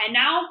 Yeah, and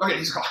now okay,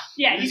 he's gone.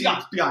 Yeah, he's gone.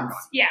 He's beyond gone.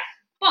 Yeah.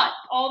 But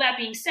all that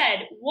being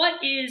said,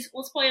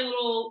 let's play a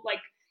little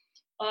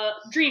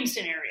dream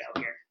scenario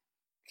here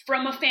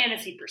from a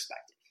fantasy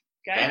perspective.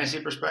 Okay?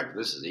 Fantasy perspective,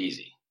 this is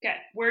easy. Okay.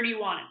 Where do you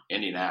want it?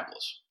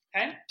 Indianapolis.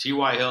 Okay.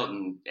 T.Y.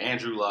 Hilton,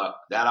 Andrew Luck,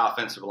 that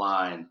offensive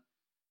line.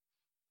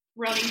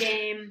 Running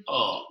game.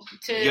 Oh,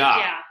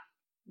 yeah.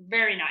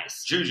 Very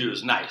nice. Juju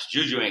is nice.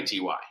 Juju ain't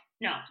T.Y.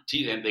 No.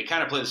 And they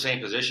kind of play the same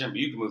position, but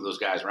you can move those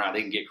guys around.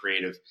 They can get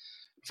creative.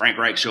 Frank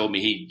Reich showed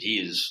me he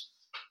is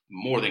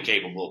more than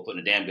capable of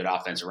putting a damn good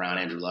offense around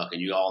Andrew Luck, and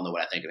you all know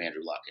what I think of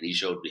Andrew Luck, and he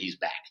showed he's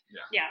back.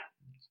 Yeah.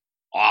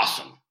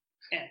 Awesome.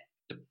 Yeah.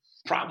 The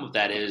problem with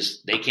that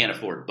is they can't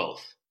afford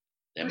both.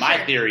 And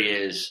my theory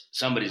is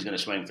somebody's going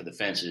to swing for the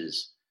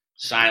fences,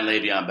 sign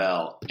Le'Veon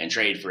Bell, and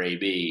trade for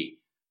AB.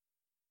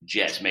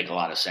 Jets make a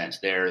lot of sense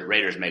there.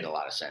 Raiders make a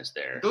lot of sense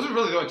there. Those are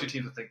really the only two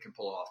teams that they can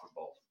pull it off with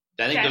both.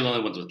 I think they're the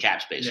only ones with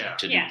cap space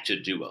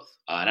to do both.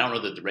 And I don't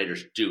know that the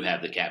Raiders do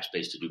have the cap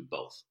space to do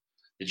both.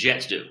 The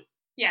Jets do.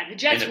 Yeah, the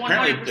Jets and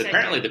 100%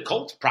 apparently the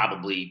Colts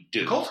probably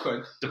do. The Colts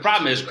could. The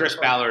problem is Chris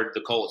Ballard,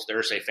 the Colts, the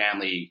Irsay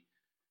family,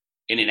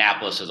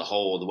 Indianapolis as a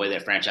whole, the way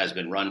that franchise has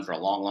been run for a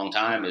long, long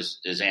time is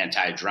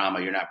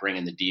anti-drama. You're not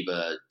bringing the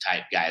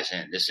diva-type guys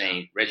in. This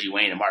ain't Reggie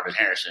Wayne and Marvin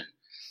Harrison.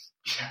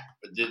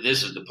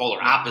 This is the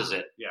polar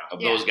opposite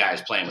of those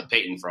guys playing with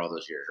Peyton for all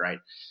those years, right?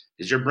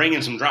 Because you're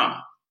bringing some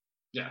drama.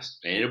 Yes.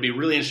 And it'll be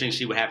really interesting to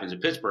see what happens in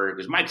Pittsburgh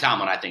because Mike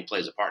Tomlin, I think,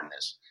 plays a part in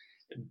this.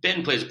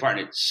 Ben plays a part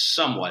in it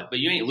somewhat, but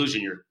you ain't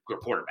losing your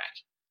quarterback.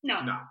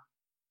 No.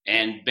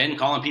 And Ben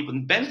calling people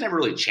 – Ben's never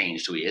really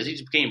changed who he is. He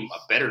just became a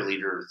better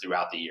leader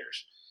throughout the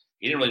years.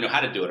 He didn't really know how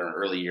to do it in the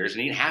early years,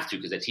 and he didn't have to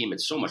because that team had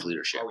so much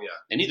leadership. Oh, yeah.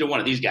 And neither one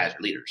of these guys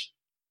are leaders.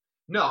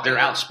 No. They're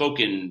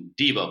outspoken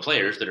diva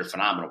players that are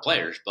phenomenal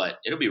players, but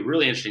it'll be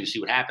really interesting to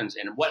see what happens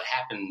and what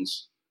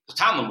happens – because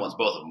Tomlin wants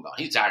both of them gone.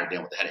 He's tired of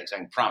dealing with the headaches. I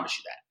can promise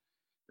you that.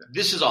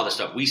 This is all the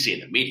stuff we see in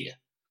the media.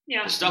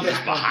 Yeah. The stuff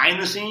that's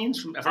behind the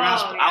scenes from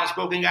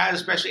outspoken guys,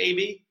 especially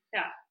AB.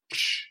 Yeah.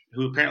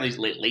 Who apparently is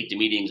late to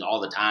meetings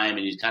all the time, and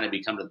he's kind of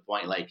become to the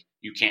point like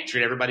you can't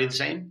treat everybody the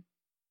same,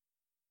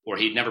 or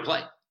he'd never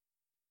play.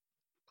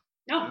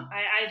 No,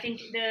 I think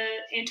the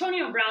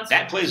Antonio Brown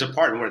that plays a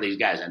part in where these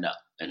guys end up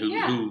and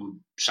who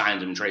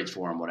signs them and trades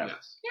for them, whatever.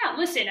 Yeah,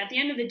 listen, at the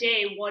end of the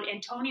day, what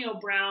Antonio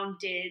Brown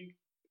did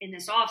in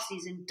this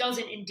offseason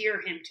doesn't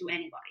endear him to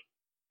anybody.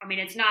 I mean,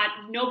 it's not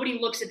 – nobody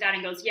looks at that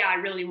and goes, yeah, I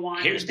really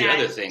want Here's the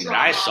other thing that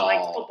I saw like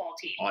the football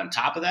team. On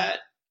top of that,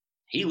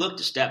 he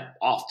looked a step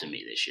off to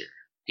me this year.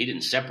 He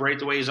didn't separate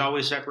the way he's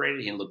always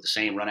separated. He didn't look the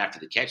same run after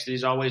the catch that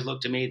he's always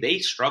looked to me. They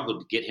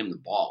struggled to get him the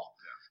ball.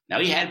 Yeah.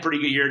 Now, he had pretty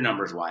good year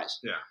numbers-wise.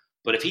 Yeah.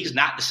 But if he's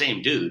not the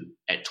same dude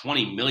at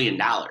 $20 million –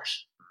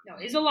 no,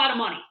 it's a lot of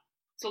money.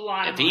 It's a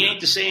lot of money. If he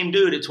ain't the same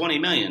dude at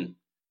 $20 million,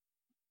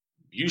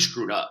 you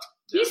screwed up.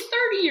 He's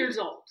 30 years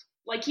old.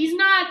 Like, he's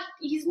not.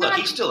 Look,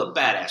 he's still a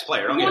badass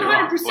player. Don't get me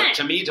wrong. But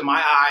to me, to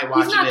my eye,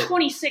 watching he's not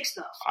 26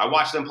 though. I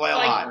watched them play a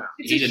lot.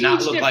 He did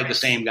not look like the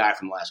same guy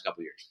from the last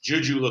couple of years.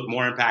 Juju looked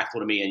more impactful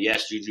to me, and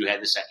yes, Juju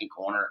had the second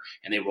corner,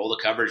 and they roll the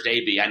coverage to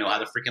AB. I know how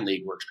the freaking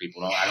league works.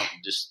 People don't. I don't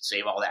just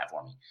save all that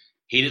for me.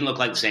 He didn't look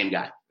like the same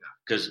guy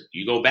because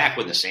you go back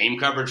with the same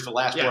coverage for the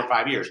last 4 or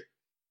 5 years.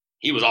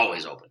 He was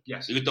always open.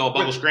 Yes, you could throw a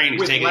bubble screen.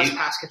 He's taking less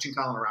pass catching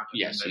talent around him.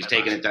 Yes, he's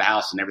taking it to the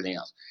house and everything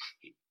else.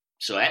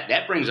 So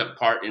that brings up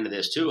part into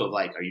this, too, of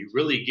like, are you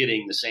really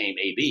getting the same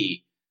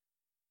AB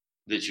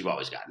that you've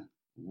always gotten.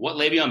 What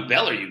Le'Veon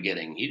Bell are you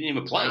getting? He didn't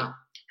even play. Wow.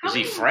 Is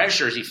he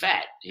fresh or is he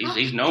fat?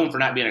 He's known for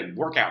not being a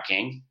workout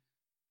king.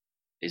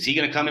 Is he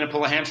going to come in and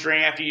pull a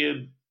hamstring after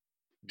you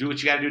do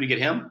what you got to do to get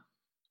him?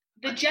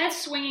 The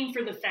Jets swinging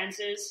for the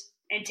fences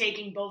and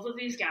taking both of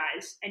these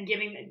guys and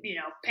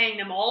paying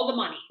them all the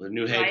money. The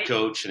new head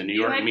coach and the New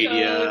York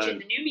media.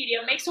 And the new media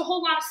makes a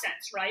whole lot of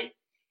sense, right?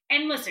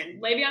 And listen,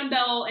 Le'Veon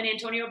Bell and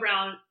Antonio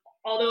Brown,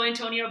 although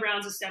Antonio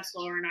Brown's a step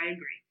slower, and I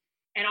agree.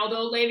 And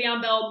although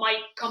Le'Veon Bell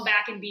might come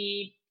back and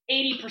be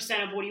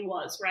 80% of what he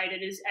was, right,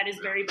 at his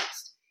very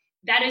best,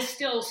 that is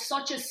still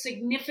such a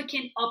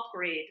significant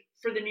upgrade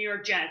for the New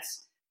York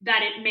Jets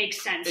that it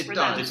makes sense for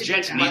them to do that. The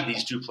Jets need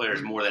these two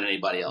players more than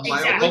anybody else.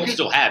 Exactly. They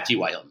still have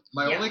T.Y. Hilton.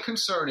 My only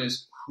concern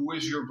is who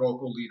is your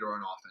vocal leader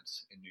on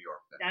offense in New York?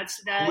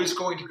 Who is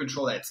going to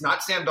control that? It's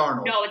not Sam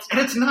Darnold. No, it's not.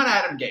 And it's not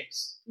Adam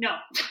Gase. No.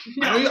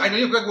 I know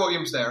you have Greg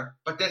Williams there,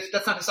 but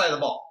that's not his side of the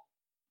ball.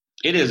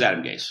 It is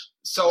Adam Gase.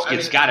 So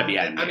it's got to be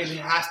Adam Gase. I mean, it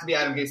has to be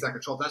Adam Gase that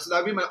controls that. So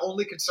that would be my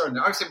only concern.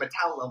 Now, obviously, my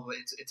talent level,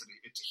 it's a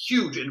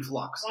huge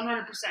influx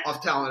 100%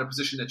 of talent in a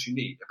position that you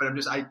need. But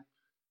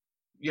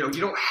you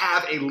don't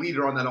have a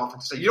leader on that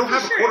offense. So you don't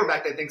have a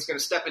quarterback that thinks going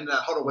to step into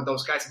that huddle with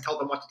those guys and tell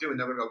them what to do, and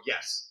they're going to go,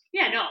 yes.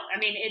 Yeah, no. I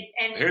mean,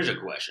 here's a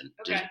question: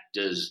 okay.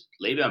 Does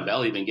Le'Veon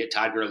Bell even get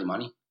Todd Gurley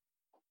money?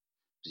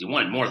 Because he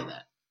wanted more than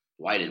that.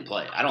 Why didn't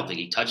play? I don't think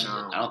he touches it.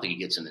 I don't think he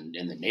gets in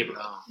the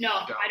neighborhood. No,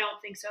 I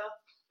don't think so.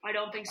 I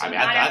mean,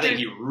 I think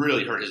he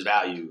really hurt his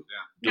value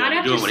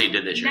doing what he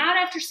did this year. Not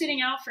after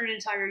sitting out for an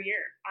entire year.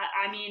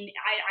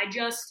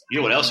 You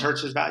know what else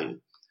hurts his value?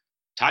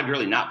 Todd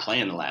Gurley not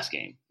playing the last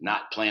game,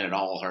 not playing at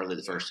all early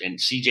the first, and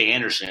C.J.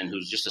 Anderson,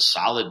 who's just a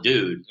solid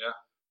dude,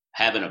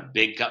 having a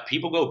big cut.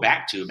 People go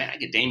back to, man, I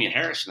get Damian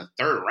Harris in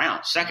the 3rd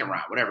round, 2nd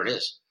round, whatever it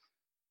is.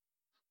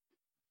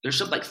 There's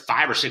some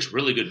 5 or 6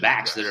 really good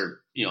backs that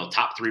are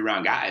top 3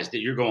 round guys that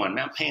you're going,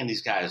 man, I'm paying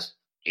these guys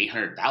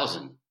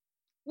 $800,000.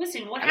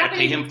 Listen, I got to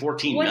pay him $14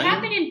 million. What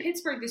happened in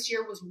Pittsburgh this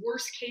year was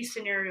worst case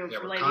scenario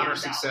for Le'Veon Bell.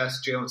 Connor's success,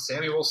 Jalen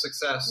Samuel's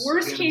success.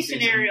 Worst case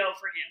scenario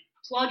for him.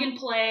 Plug and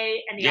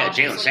play, and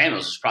Jalen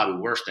Samuels is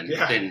probably worse than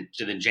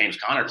James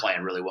Conner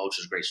playing really well, which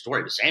is a great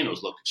story. But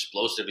Samuels looked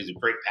explosive. He's a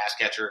great pass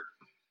catcher.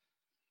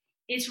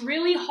 It's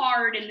really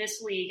hard in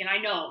this league, and I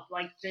know,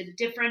 the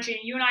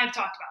differentiating. You and I have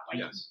talked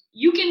about,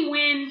 you can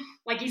win.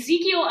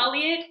 Ezekiel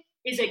Elliott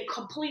is a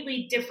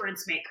completely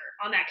difference maker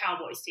on that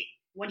Cowboys team.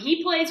 When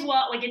he plays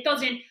well, it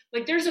doesn't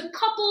there's a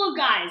couple of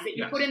guys that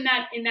you put in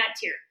that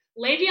tier.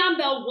 Le'Veon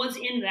Bell was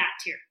in that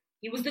tier.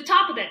 He was the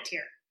top of that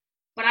tier.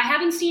 But I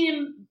haven't seen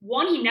him,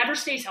 1, he never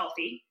stays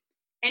healthy,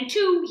 and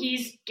 2,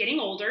 he's getting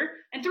older,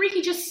 and 3,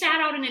 he just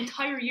sat out an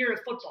entire year of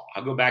football.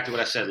 I'll go back to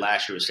what I said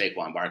last year with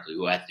Saquon Barkley,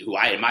 who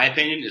I, in my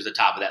opinion, is the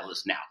top of that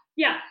list now.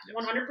 Yeah,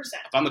 100%. If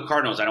I'm the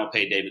Cardinals, I don't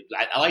pay David.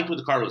 I liked what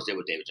the Cardinals did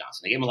with David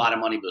Johnson. They gave him a lot of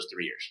money those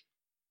 3 years.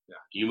 Yeah.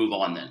 You move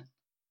on then.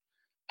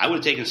 I would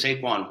have taken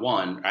Saquon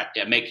 1,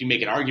 you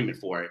make an argument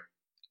for it,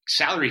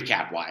 salary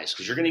cap wise,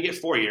 because you're going to get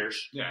 4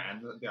 years. Yeah,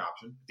 and the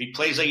option. If he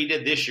plays like he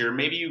did this year,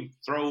 maybe you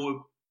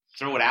throw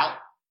it out.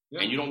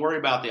 Yeah. And you don't worry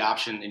about the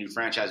option and you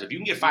franchise. If you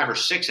can get 5 or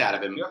 6 out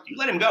of him, you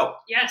let him go.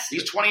 Yes.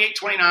 He's 28,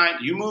 29.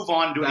 You move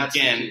on, do it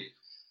again.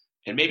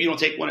 And maybe you don't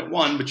take one at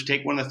 1, but you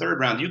take one in the 3rd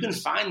round. You can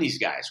find these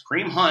guys.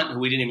 Kareem Hunt, who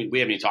we haven't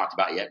even talked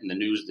about yet in the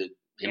news that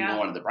him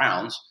going to the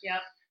Browns. Yeah.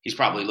 He's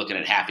probably looking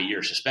at half a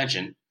year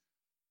suspension.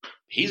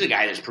 He's a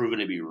guy that's proven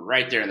to be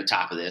right there in the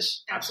top of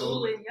this.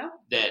 Absolutely. Yeah.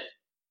 That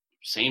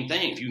same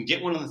thing. If you can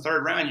get one in the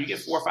 3rd round, you get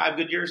 4 or 5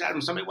 good years out of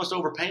him. Somebody wants to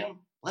overpay him.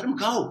 Let him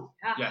go.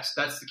 Yeah. Yes,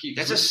 that's the key.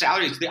 That's a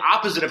salary. It's the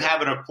opposite of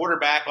having a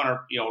quarterback on a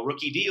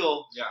rookie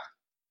deal. Yeah.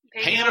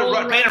 Paying a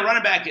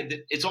running back,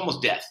 it's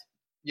almost death.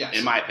 Yes.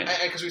 In my opinion.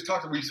 Because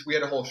we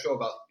had a whole show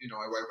about,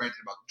 I ranted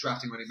about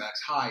drafting running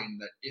backs high and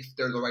that if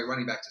they're the right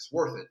running backs, it's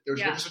worth it. There's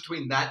a difference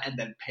between that and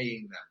then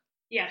paying them.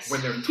 Yes.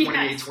 When they're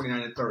 28,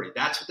 29, and 30.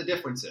 That's what the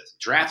difference is.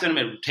 Drafting them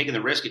and taking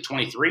the risk at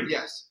 23?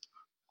 Yes.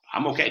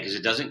 I'm okay because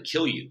it doesn't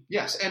kill you.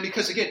 Yes, and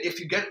because, again, if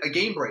you get a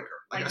game breaker,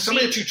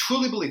 somebody that you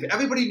truly believe,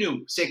 everybody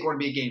knew Saquon would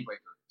be a game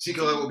breaker.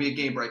 Ezekiel Elliott would be a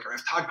game breaker.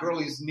 If Todd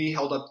Gurley's knee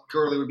held up,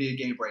 Gurley would be a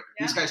game breaker.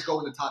 Yeah. These guys go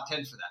in the top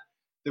 10 for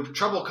that. The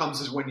trouble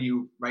comes is when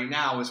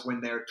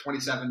they're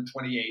 27,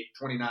 28,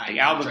 29.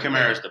 Alvin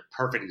Kamara is the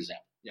perfect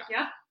example.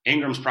 Yeah.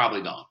 Ingram's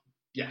probably gone.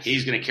 Yes.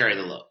 He's going to carry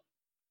the load.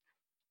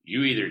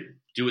 You either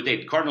do what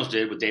the Cardinals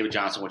did with David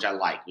Johnson, which I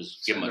like,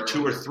 was give him a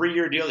 2 or 3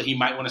 year deal that he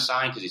might want to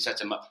sign because he sets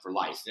him up for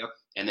life. Yep.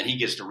 And then he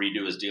gets to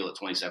redo his deal at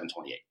 27,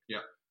 28. Yeah.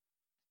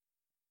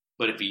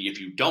 But if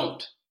you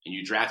don't, and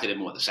you drafted him,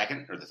 the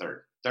 2nd or the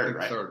 3rd? Third,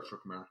 right? 3rd for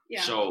Kamara.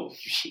 Yeah. So,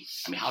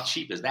 how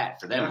cheap is that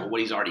for them for what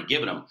he's already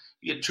given them?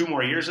 You get 2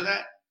 more years of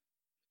that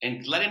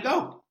and let him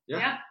go.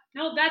 Yeah.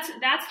 No, that's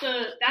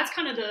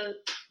kind of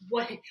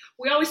what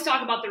we always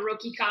talk about, the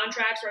rookie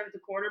contracts, right, with the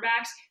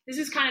quarterbacks. This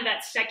is kind of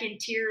that second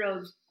tier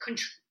of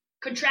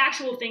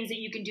contractual things that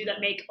you can do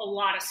that make a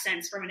lot of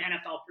sense from an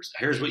NFL perspective.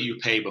 Here's what you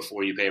pay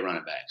before you pay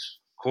running backs: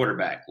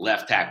 quarterback,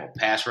 left tackle,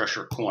 pass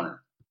rusher,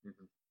 corner.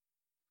 Mm-hmm.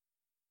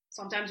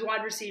 Sometimes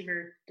wide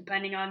receiver,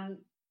 depending on.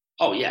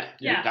 Oh yeah.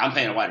 I'm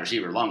paying a wide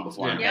receiver long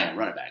before I'm paying a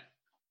running back.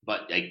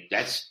 But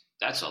that's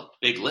a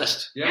big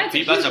list. Yeah,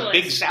 that's a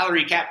big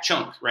salary cap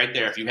chunk right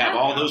there. If you have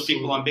all those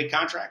people on big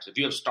contracts, if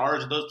you have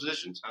stars at those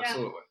positions,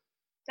 absolutely.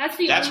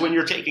 That's when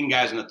you're taking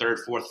guys in the 3rd,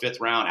 4th,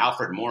 5th round.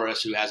 Alfred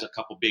Morris, who has a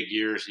couple big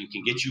years and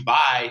can get you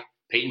by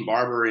Peyton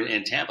Barber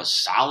and Tampa,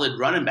 solid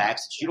running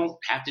backs that you don't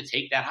have to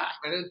take that high.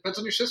 And it depends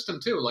on your system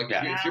too. Like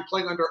if you're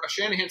playing under a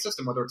Shanahan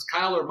system, whether it's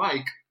Kyle or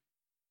Mike,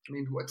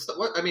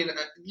 I mean,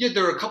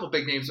 there are a couple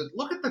big names. But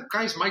look at the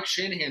guys Mike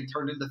Shanahan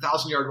turned into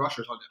 1,000-yard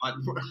rushers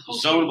on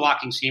zone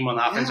blocking scheme on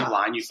the offensive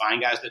line. You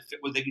find guys that fit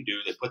what they can do.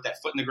 They put that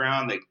foot in the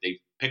ground. They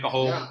pick a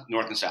hole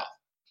north and south.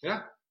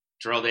 Yeah.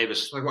 Terrell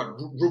Davis. Like what?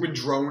 Reuben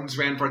Drones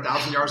ran for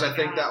 1,000 yards, I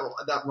think,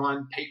 that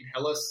run. Peyton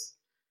Hillis.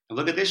 And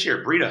look at this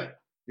year, Breida.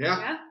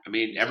 Yeah. I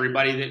mean,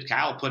 everybody that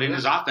Kyle put in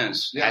his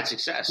offense had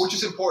success. Which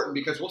is important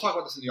because we'll talk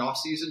about this in the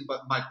offseason,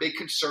 but my big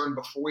concern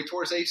before he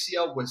tore his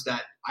ACL was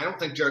that I don't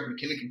think Jerick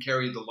McKinnon can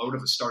carry the load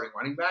of a starting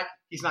running back.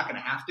 He's not going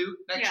to have to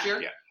next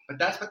year. Yeah. But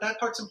that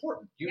part's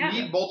important. You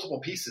need multiple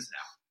pieces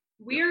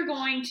now. We're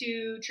going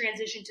to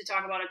transition to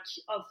talk about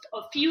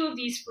a few of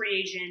these free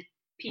agent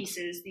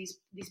pieces, these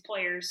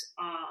players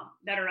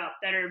that are up,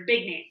 that are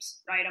big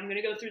names, right? I'm going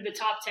to go through the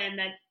top 10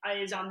 that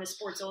is on the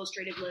Sports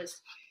Illustrated list.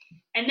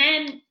 And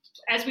then,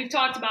 as we've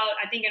talked about,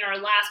 I think in our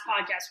last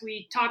podcast,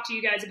 we talked to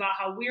you guys about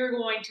how we're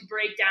going to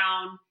break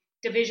down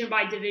division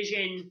by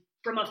division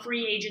from a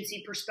free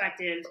agency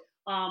perspective,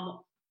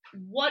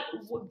 what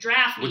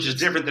draft needs. Which is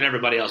different than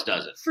everybody else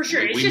does it. For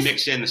sure. We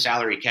mix in the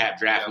salary cap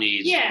draft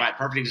needs. Yeah. My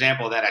perfect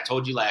example of that, I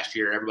told you last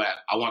year, everybody,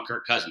 I want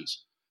Kirk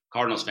Cousins.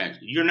 Cardinals fans,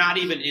 you're not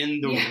even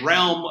in the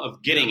realm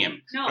of getting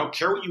him. No. I don't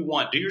care what you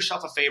want. Do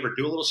yourself a favor.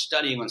 Do a little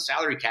studying on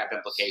salary cap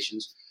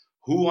implications.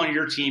 Who on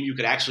your team you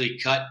could actually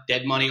cut,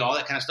 dead money, all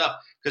that kind of stuff.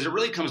 Because it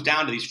really comes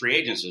down to these free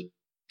agents of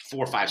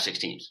 4, 5, 6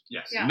 teams.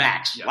 Yes. Yeah.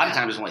 Max. A lot of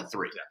times it's only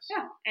 3. Yes.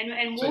 Yeah.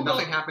 And so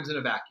nothing happens in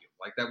a vacuum.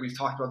 Like that we've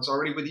talked about this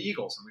already with the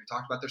Eagles. And we've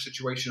talked about their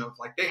situation of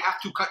like they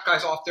have to cut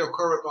guys off their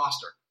current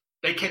roster.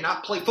 They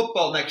cannot play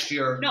football next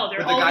year with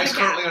the guys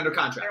currently under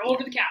contract. They're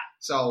over the cap.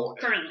 So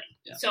currently.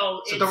 Yeah.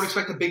 So don't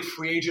expect a big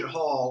free agent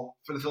haul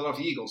for the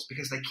Philadelphia Eagles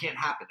because they can't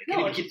happen. They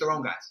can't even keep their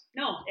own guys.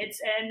 No,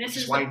 this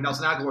is why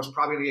Nelson Aguilar is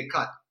probably going to get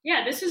cut.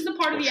 Yeah, this is the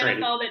part of the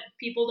NFL that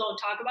people don't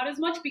talk about as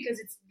much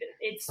because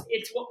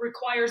it's what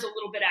requires a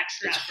little bit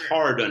extra effort. It's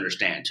hard to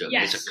understand too.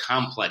 Yes. It's a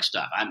complex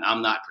stuff.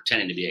 I'm not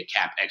pretending to be a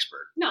cap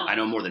expert. No, I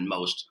know more than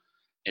most,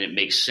 and it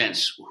makes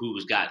sense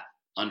who's got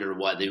under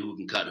what, who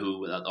can cut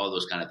who, all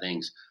those kind of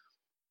things.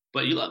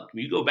 But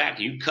you go back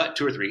and you cut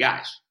 2 or 3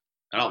 guys,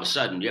 and all of a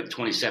sudden you have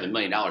 $27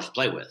 million to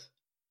play with.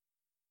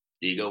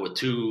 Do you go with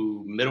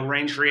 2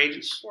 middle-range free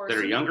agents that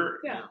are younger?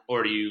 Yeah.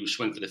 Or do you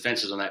swing for the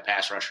fences on that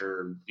pass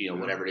rusher,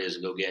 whatever it is,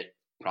 and go get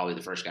probably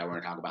the first guy we're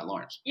going to talk about,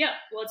 Lawrence? Yeah,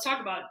 well, let's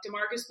talk about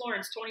DeMarcus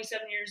Lawrence,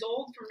 27 years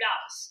old from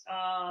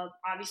Dallas.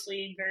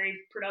 Obviously, very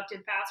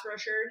productive pass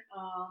rusher.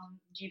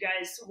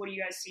 What do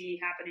you guys see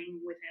happening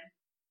with him?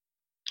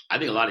 I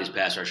think a lot of these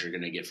pass rushers are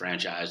going to get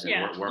franchised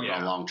and work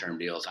on long-term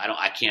deals.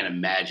 I can't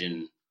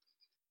imagine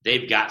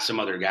they've got some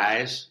other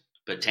guys,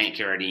 but Tank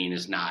Carradine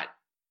is not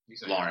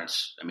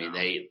Lawrence. I mean,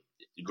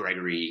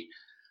 Gregory,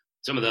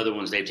 some of the other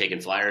ones they've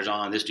taken flyers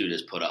on. This dude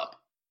has put up,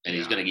 and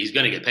he's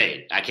gonna get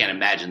paid. I can't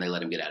imagine they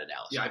let him get out of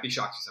Dallas. Yeah, I'd be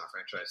shocked he's not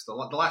franchised.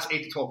 The last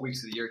 8 to 12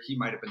 weeks of the year, he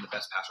might have been the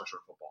best pass rusher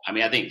in football. I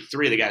mean, I think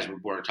 3 of the guys we're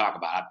going to talk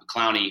about,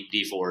 Clowney,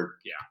 D Ford,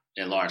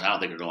 and Lawrence, I don't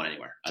think they're going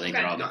anywhere. I think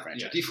they're all going to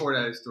franchise. D Ford,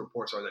 the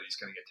reports are that he's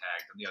going to get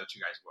tagged, and the other 2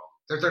 guys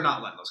will. They're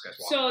not letting those guys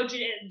walk. So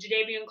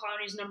Jadeveon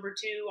Clowney's number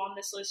 2 on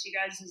this list. You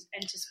guys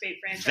anticipate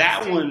franchise?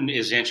 That one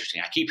is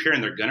interesting. I keep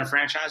hearing they're going to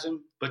franchise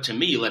him, but to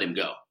me, you let him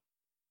go.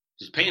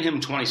 Just paying him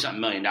 $20-something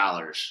million.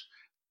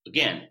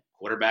 Again,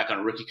 quarterback on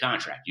a rookie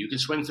contract. You can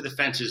swing for the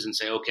fences and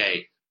say,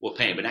 okay, we'll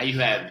pay him. But now you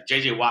have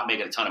J.J. Watt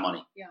making a ton of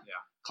money. Yeah.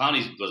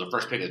 Clowney was the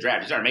first pick of the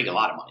draft. He's already making a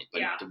lot of money.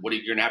 But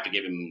you're going to have to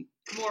give him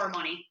more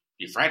money.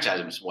 You franchise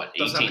him,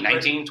 18,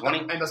 19, 20?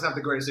 And doesn't have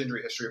the greatest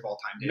injury history of all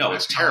time. No,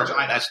 it's terrible.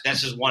 That's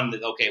just one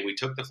that, okay, we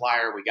took the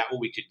flyer, we got what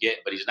we could get,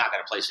 but he's not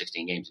going to play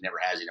 16 games. He never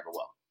has, he never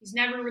will. He's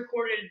never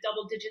recorded a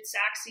double-digit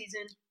sack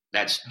season.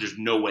 There's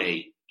no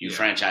way you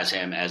franchise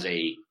him because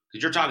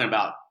you're talking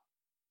about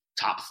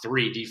top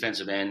 3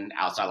 defensive end,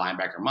 outside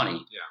linebacker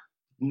money. Yeah.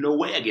 No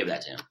way I give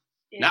that to him.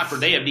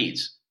 They have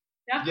needs.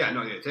 Yeah. Yeah,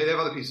 no, they have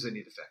other pieces they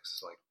need to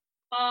fix.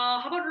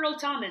 How about Earl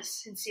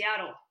Thomas in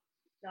Seattle?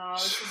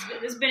 This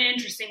has been an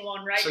interesting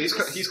one, right? So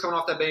he's coming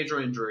off that major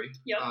injury.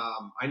 Yep.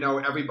 I know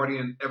everybody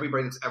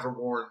that's ever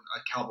worn a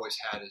Cowboys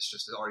hat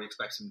already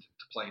expects him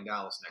to play in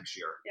Dallas next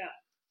year.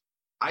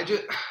 Yeah.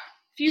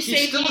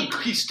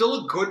 He's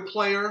still a good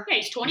player. Yeah,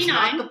 he's 29. He's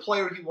not the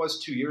player he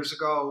was 2 years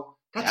ago.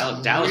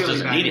 That's Dallas really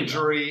doesn't bad need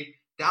injury. him.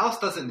 Dallas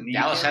doesn't need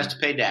him. Dallas has to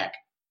pay Dak,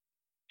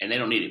 and they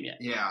don't need him yet.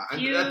 Yeah,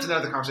 and that's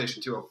another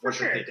conversation too of what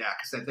they pay Dak.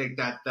 Because I think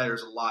that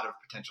there's a lot of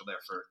potential there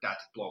for that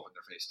to blow up in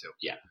their face too.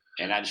 Yeah,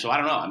 and I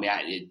don't know. I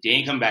mean, they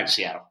ain't coming back to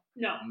Seattle.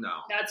 No,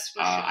 that's for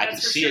sure. I can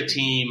see a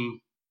team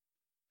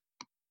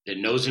that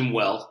knows him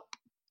well,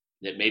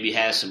 that maybe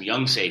has some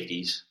young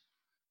safeties,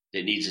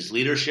 that needs his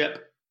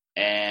leadership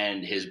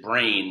and his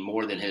brain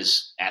more than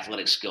his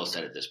athletic skill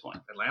set at this point.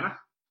 Atlanta?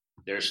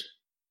 I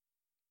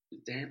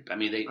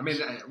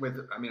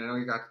know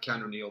you got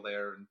Keanu Neal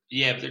there.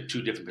 But they're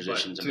two different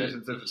positions. Two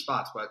different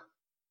spots, but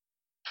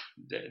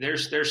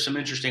there's some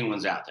interesting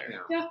ones out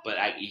there. Yeah. But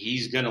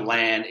he's going to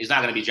land. He's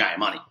not going to be giant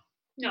money.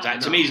 No.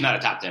 To me, he's not a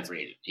top 10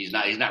 free agent. He's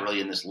not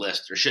really in this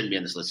list, or shouldn't be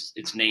in this list.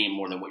 It's named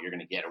more than what you're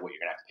going to get or what you're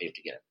going to have to pay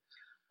to get him.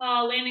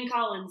 Landon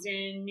Collins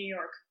in New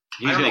York.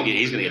 He's going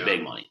to get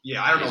big money.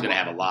 Yeah, I don't know. He's going to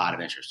have a lot of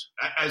interest.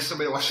 As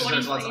somebody that watches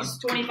Giants, he's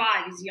 25.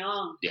 He's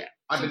young. Yeah,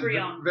 I've super been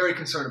young. Very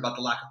concerned about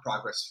the lack of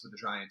progress for the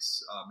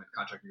Giants in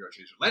contract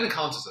negotiations. Landon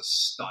Collins is a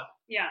stud.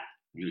 Yeah,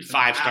 he was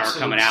 5-star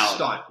coming out.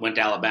 Stud. Went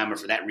to Alabama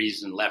for that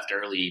reason. Left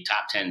early,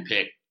 top 10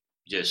 pick.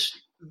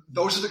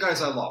 Those are the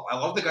guys I love. I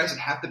love the guys that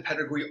have the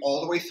pedigree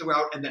all the way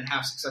throughout and then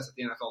have success at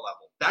the NFL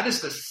level. That is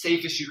the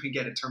safest you can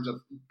get in terms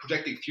of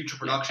projecting future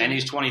production. And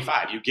he's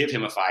 25. You give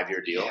him a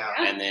 5-year deal,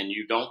 and then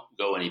you don't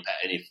go any.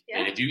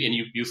 And if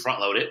you front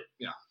load it,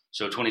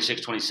 so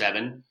 26,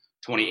 27,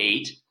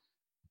 28,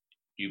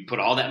 you put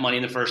all that money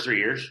in the first 3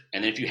 years,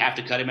 and then if you have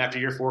to cut him after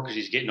year 4 because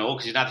he's getting old,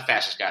 because he's not the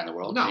fastest guy in the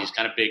world, and he's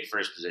kind of big for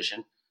his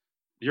position,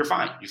 you're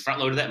fine. You front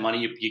loaded that money.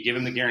 You give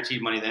him the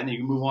guaranteed money, then and you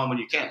can move on when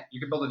you can. You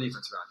can build a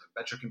defense around him.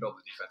 Betcher can build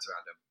a defense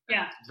around him.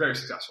 Yeah, very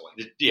successfully.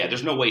 Yeah,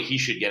 there's no way he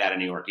should get out of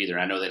New York either.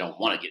 I know they don't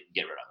want to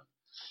get rid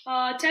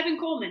of him. Tevin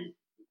Coleman,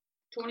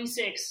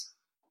 26,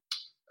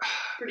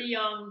 pretty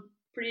young,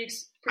 pretty.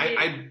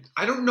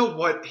 I don't know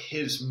what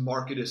his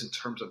market is in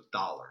terms of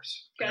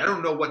dollars. Okay. I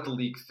don't know what the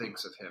league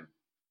thinks of him.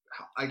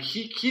 Like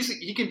he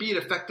can be an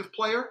effective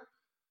player.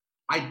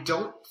 I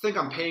don't think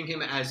I'm paying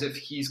him as if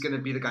he's going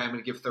to be the guy I'm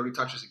going to give 30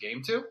 touches a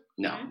game to.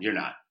 No, you're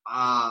not.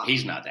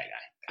 He's not that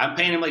guy. I'm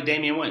paying him like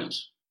Damian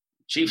Williams.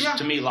 Chiefs,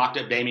 to me, locked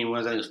up Damian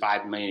Williams. I think it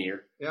was $5 million a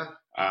year.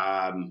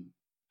 Yeah.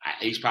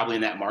 He's probably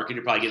in that market.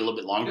 He'll probably get a little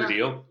bit longer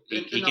deal.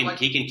 He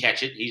can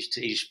catch it.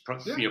 He's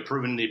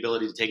proven the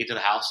ability to take it to the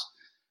house.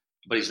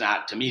 But he's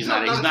not. To me, he's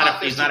not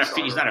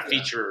a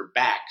feature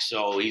back.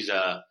 So he's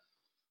a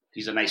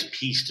nice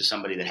piece to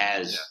somebody that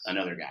has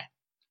another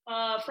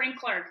guy. Frank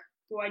Clark,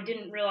 who I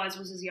didn't realize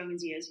was as young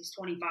as he is. He's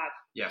 25.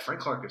 Yeah, Frank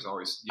Clark is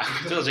always. It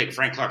feels like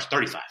Frank Clark's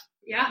 35.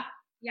 Yeah.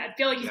 Yeah, I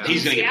feel like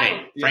he's going to get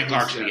paid. Frank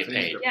Clark's going to get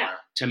paid. Yeah.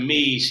 To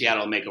me,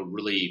 Seattle will make a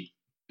really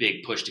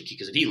big push to keep,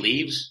 because if he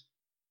leaves,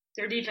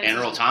 their defense. And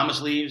Earl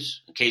Thomas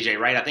leaves. KJ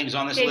Wright, I think, is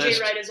on this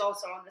list. KJ Wright is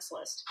also on this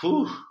list.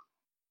 Whew.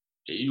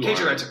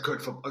 KJ Wright's a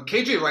good football.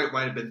 KJ Wright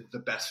might have been the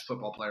best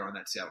football player on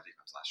that Seattle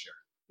defense last year.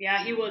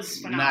 Yeah, he was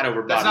phenomenal. Not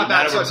over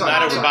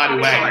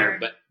Bobby Wagner,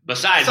 but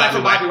besides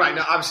from Bobby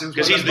Wagner, obviously,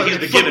 because he's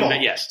the given.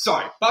 But yes,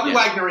 sorry, Bobby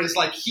Wagner is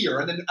like here,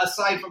 and then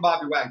aside from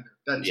Bobby Wagner,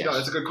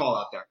 that's a good call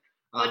out there.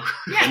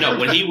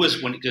 When he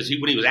was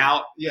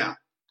out,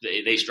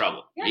 they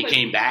struggled. Yeah, he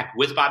came back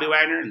with Bobby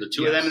Wagner and the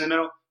two of them in the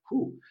middle.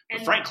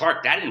 But Frank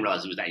Clark, I didn't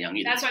realize he was that young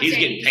either. That's what he's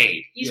getting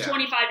paid. He's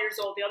 25 years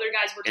old. The other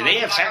guys were, and they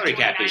have salary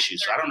cap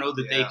issues, so I don't know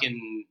that they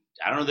can.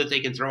 I don't know that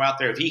they can throw out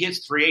there if he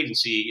hits free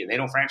agency and they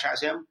don't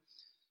franchise him.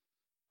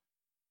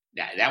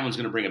 That one's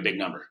going to bring a big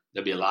number.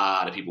 There'll be a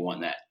lot of people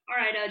wanting that. All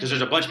right, because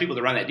there's a bunch of people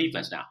that run that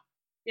defense now.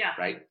 Yeah.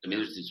 Right. I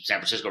mean, San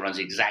Francisco runs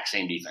the exact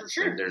same defense.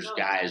 For sure. There's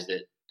guys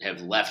that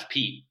have left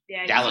Pete.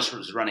 Yeah, Dallas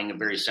was running a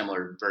very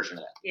similar version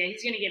of that. Yeah,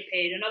 he's going to get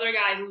paid. Another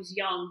guy who's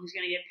young who's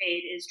going to get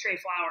paid is Trey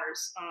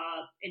Flowers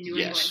in New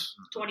England.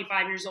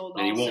 25 years old.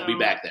 And he won't be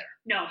back there.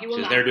 No, he will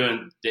not.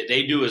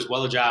 They do as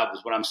well a job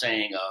as what I'm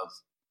saying of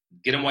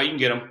get him while you can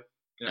get them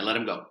and let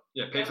him go.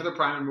 Yeah, pay for their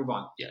prime and move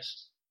on.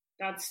 Yes.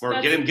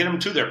 Get him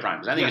to their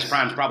primes. I think his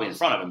prime's probably in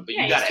front of him, but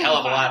you got a hell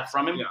of a lot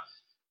from him,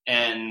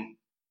 and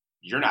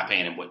you're not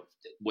paying him what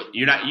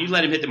you're not. You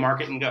let him hit the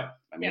market and go.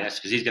 I mean, that's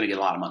because he's going to get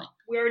a lot of money.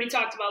 We already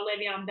talked about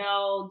Le'Veon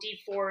Bell, D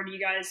Ford.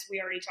 We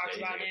already talked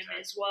about him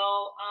as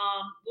well.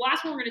 The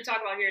last one we're going to talk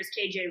about here is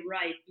KJ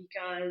Wright,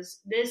 because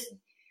this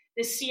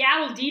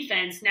Seattle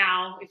defense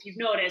now, if you've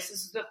noticed, this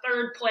is the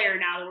third player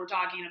now that we're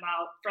talking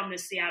about from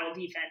this Seattle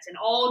defense, and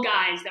all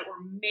guys that were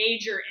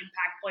major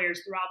impact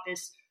players throughout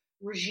this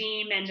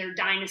regime and their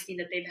dynasty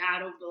that they've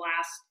had over the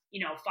last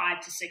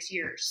 5 to 6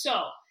 years.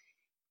 So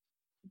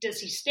does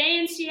he stay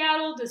in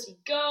Seattle? Does he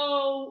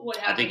go? What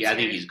happens? I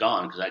think he's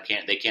gone because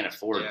they can't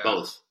afford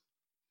both.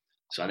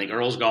 So I think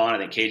Earl's gone. I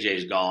think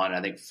KJ's gone.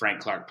 I think Frank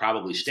Clark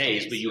probably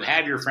stays. But you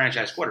have your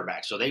franchise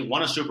quarterback. So they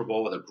won a Super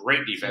Bowl with a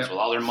great defense with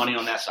all their money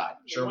on that side.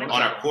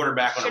 On a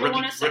quarterback, on a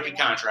rookie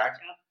contract.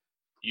 Yep.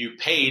 You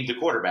paid the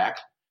quarterback.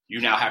 You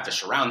now have to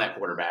surround that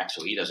quarterback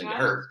so he doesn't get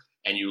hurt.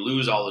 And you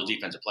lose all those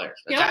defensive players.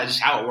 That's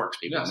just how it works,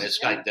 people. Yes. I mean,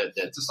 it's like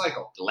it's a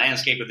cycle. The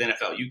landscape of the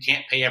NFL. You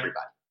can't pay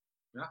everybody.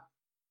 Yeah.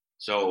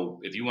 So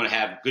if you want to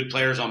have good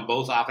players on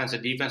both offense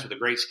and defense with a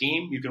great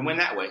scheme, you can win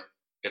that way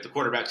if the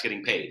quarterback's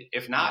getting paid.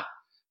 If not,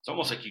 it's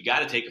almost like you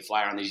got to take a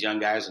flyer on these young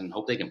guys and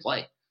hope they can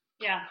play.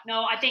 Yeah.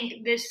 No, I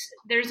think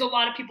there's a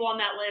lot of people on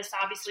that list.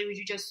 Obviously,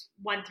 we just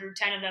went through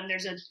 10 of them.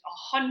 There's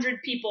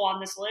 100 people on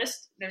this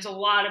list. There's a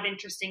lot of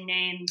interesting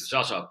names. There's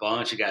also a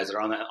bunch of guys that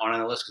aren't on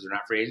the list because they're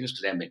not free agents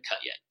because they haven't been cut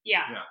yet.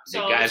 Yeah.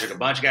 So a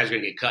bunch of guys are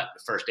going to get cut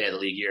the first day of the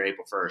league year,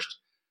 April 1st.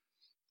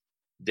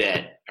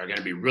 that are going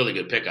to be really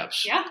good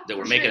pickups that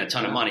we're making a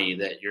ton of money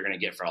that you're going to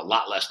get for a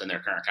lot less than their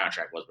current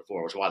contract was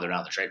before, which is why they're not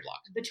on the trade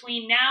block.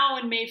 Between now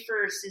and May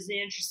 1st is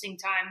the interesting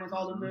time with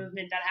all the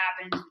movement that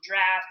happens, the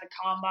draft, the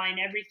combine,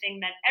 everything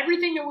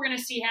that we're going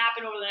to see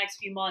happen over the next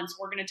few months,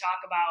 we're going to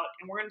talk about,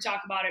 and we're going to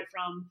talk about it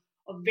from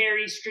a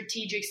very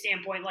strategic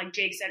standpoint, like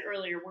Jake said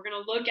earlier. We're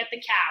going to look at the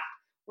cap.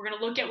 We're going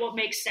to look at what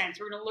makes sense.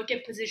 We're going to look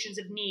at positions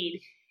of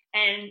need,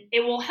 and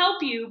it will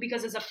help you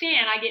because as a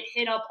fan, I get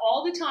hit up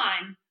all the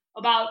time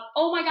about,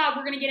 oh my God,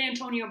 we're going to get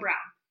Antonio Brown.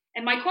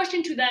 And my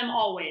question to them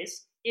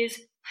always is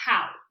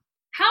how?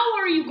 How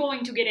are you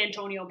going to get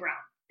Antonio Brown?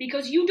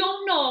 Because you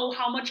don't know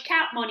how much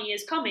cap money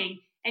is coming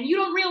and you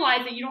don't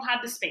realize that you don't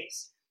have the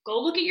space.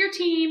 Go look at your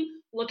team,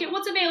 look at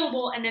what's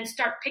available, and then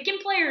start picking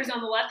players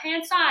on the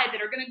left-hand side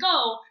that are going to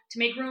go to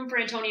make room for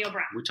Antonio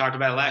Brown. We talked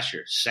about it last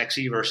year,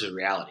 sexy versus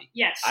reality.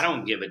 Yes. I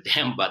don't give a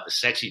damn about the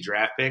sexy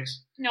draft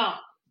picks. No.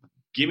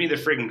 Give me the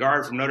friggin'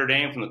 guard from Notre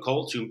Dame from the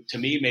Colts, who to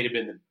me might have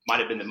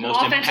been the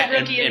most offensive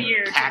rookie of the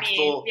year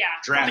impactful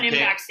draft from an pick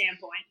impact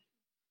standpoint.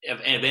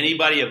 Of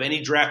anybody of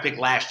any draft pick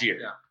last year.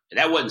 Yeah.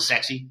 That wasn't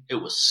sexy. It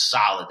was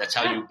solid. That's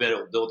how you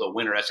build a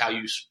winner. That's how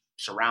you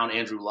surround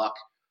Andrew Luck.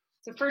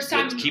 It's the first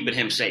time keeping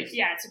him safe.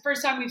 Yeah, it's the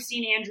first time we've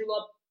seen Andrew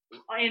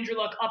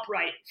Luck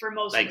upright for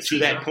most of the season.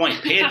 To that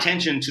point, pay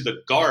attention to the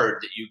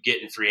guard that you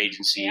get in free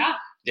agency. Yeah.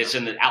 That's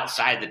in the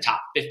outside the top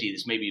 50.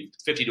 That's maybe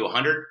 50 to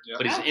 100,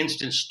 but he's an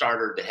instant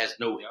starter that has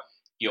no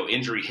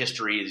injury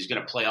history. He's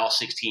going to play all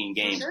 16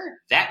 games. Sure.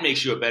 That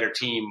makes you a better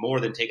team more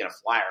than taking a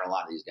flyer on a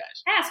lot of these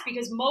guys. Yes,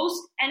 because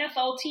most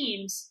NFL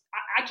teams,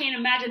 I can't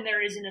imagine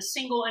there isn't a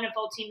single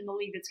NFL team in the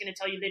league that's going to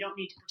tell you they don't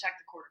need to protect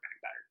the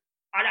quarterback better.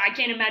 I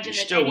can't imagine you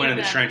still win in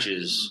the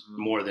trenches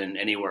more than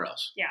anywhere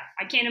else. Yeah,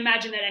 I can't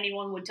imagine that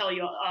anyone would tell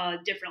you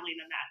differently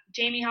than that.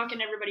 Jamie, how can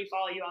everybody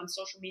follow you on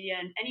social media,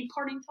 and any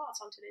parting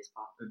thoughts on today's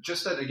pod?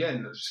 Just that,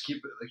 again, just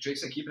keep, like Jake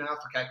said, keep an eye out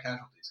for cap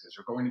casualties because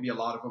there are going to be a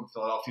lot of them.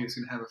 Philadelphia's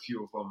going to have a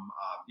few of them.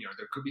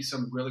 There could be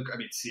some really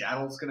 –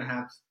 Seattle's going to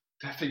have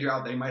to figure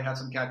out they might have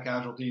some cap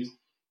casualties.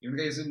 Even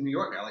guys in New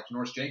York, like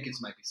Norris Jenkins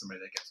might be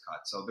somebody that gets cut.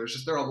 So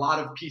there are a lot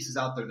of pieces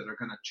out there that are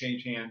going to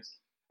change hands.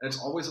 And it's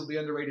always the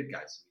underrated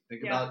guys.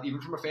 Think about, even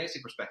from a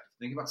fantasy perspective,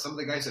 think about some of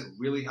the guys that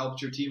really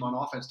helped your team on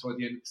offense toward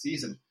the end of the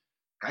season.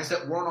 Guys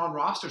that weren't on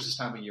rosters this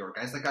time of year,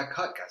 guys that got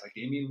cut, guys like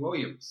Damian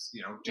Williams,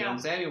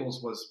 Jalen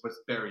Samuels was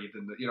buried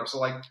in the, so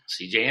like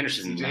C.J.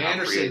 Anderson,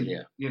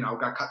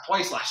 got cut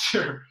twice last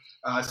year,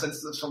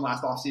 from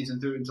last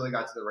offseason through until he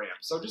got to the Rams.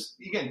 So just,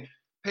 again,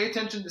 pay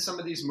attention to some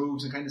of these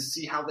moves and kind of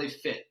see how they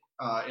fit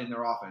in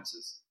their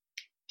offenses.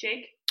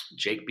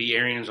 Jake B.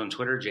 Arians on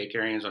Twitter, Jake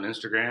Arians on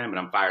Instagram, and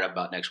I'm fired up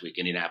about next week.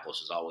 Indianapolis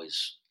is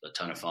always a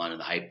ton of fun, and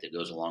the hype that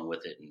goes along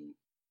with it, and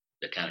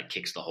that kind of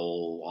kicks the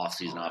whole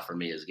offseason off for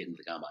me is getting to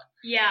the Combine.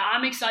 Yeah,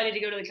 I'm excited to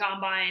go to the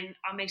Combine.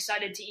 I'm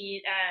excited to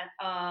eat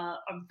at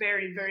a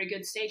very, very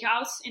good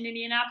steakhouse in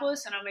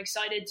Indianapolis, and I'm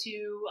excited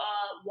to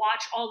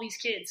watch all these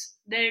kids.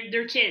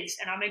 They're kids,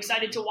 and I'm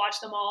excited to watch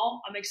them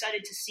all. I'm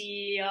excited to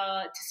see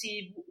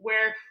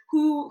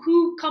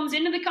who comes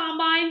into the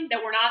Combine that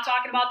we're not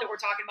talking about, that we're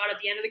talking about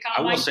at the end of the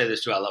Combine. I will say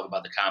this, too. I love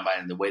about the Combine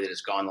and the way that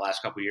it's gone the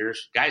last couple of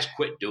years. Guys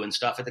quit doing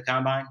stuff at the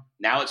Combine.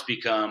 Now it's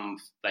become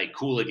like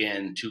cool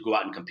again to go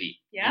out and compete.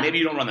 Yeah. And maybe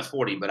you don't run the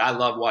 40, but I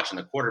love watching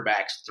the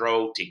quarterbacks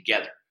throw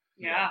together.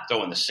 Yeah.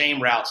 Throwing the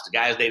same routes to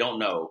guys they don't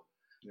know.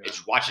 Yeah.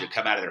 It's watching it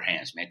come out of their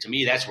hands, man. To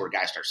me, that's where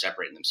guys start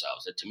separating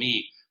themselves. To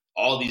me,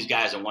 all these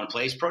guys in one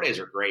place, pro days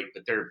are great,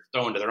 but they're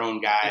throwing to their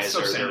own guys. It's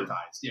so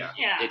sanitized. Yeah.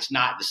 It's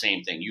not the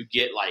same thing. You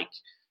get like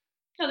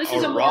this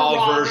is a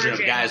raw version of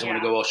guys that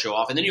want to go show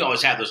off. And then you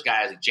always have those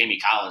guys like Jamie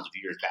Collins a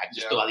few years back,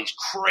 just throw out these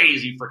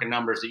crazy freaking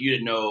numbers that you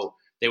didn't know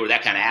they were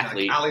that kind of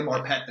athlete. Like Ali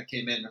Marpet that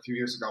came in a few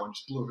years ago and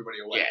just blew everybody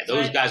away. Yeah,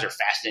 those guys are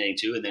fascinating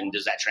too. And then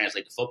does that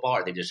translate to football,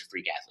 or are they just a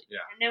freak athlete? Yeah.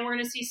 And then we're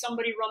going to see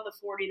somebody run the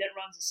 40 that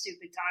runs a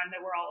stupid time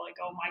that we're all like,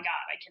 oh my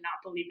God, I cannot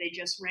believe they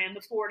just ran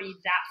the 40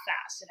 that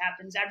fast. It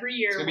happens every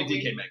year. It's going to be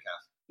DK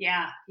Metcalf.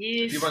 Yeah.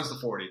 If he runs the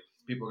 40,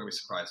 people are going to be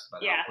surprised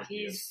about how quick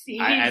he is.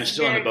 I'm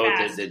still in the boat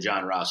that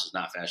John Ross is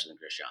not faster than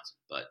Chris Johnson,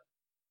 but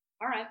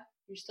all right,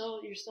 you're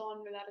still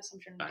under that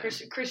assumption.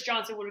 Chris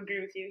Johnson would agree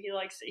with you.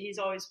 He's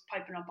always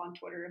piping up on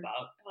Twitter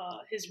about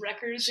his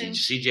records. And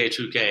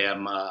CJ2K,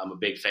 I'm a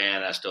big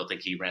fan. I still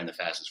think he ran the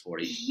fastest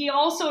 40. He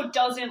also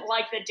doesn't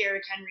like that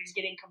Derrick Henry's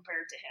getting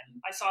compared to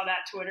him. I saw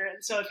that Twitter,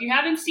 and so if you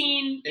haven't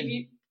seen,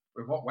 in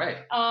what way?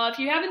 If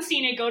you haven't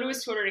seen it, go to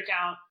his Twitter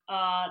account.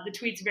 The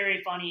tweet's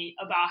very funny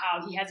about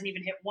how he hasn't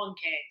even hit 1K.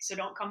 So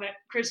don't come at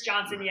Chris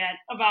Johnson yet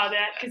about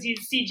that because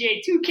he's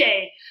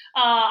CJ2K.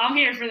 I'm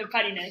here for the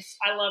pettiness.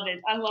 I love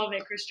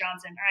it, Chris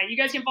Johnson. All right, you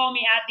guys can follow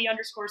me at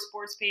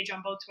 @the_sports page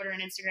on both Twitter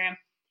and Instagram.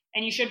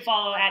 And you should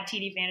follow at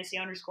 @TDFantasy_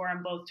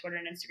 on both Twitter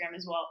and Instagram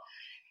as well.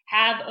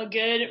 Have a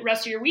good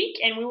rest of your week,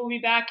 and we will be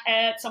back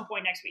at some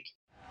point next week.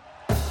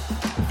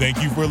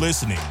 Thank you for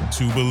listening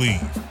to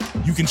Believe.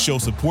 You can show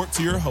support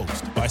to your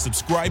host by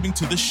subscribing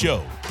to the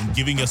show and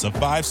giving us a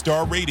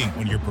 5-star rating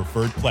on your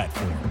preferred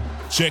platform.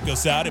 Check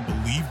us out at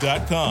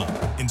Believe.com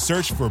and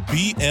search for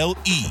BLEAV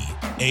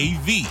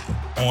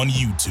on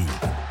YouTube.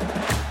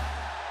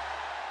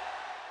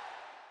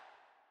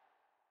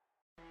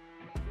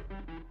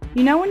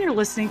 You know when you're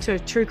listening to a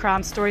true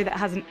crime story that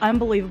has an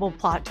unbelievable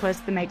plot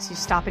twist that makes you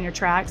stop in your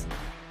tracks?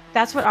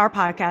 That's what our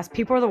podcast,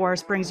 People Are the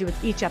Worst, brings you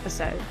with each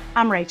episode.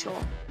 I'm Rachel.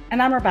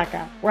 And I'm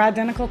Rebecca. We're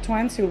identical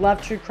twins who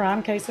love true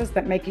crime cases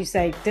that make you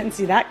say, didn't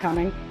see that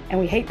coming, and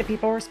we hate the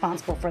people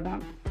responsible for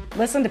them.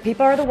 Listen to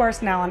People Are the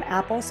Worst now on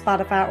Apple,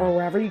 Spotify, or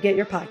wherever you get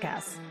your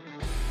podcasts.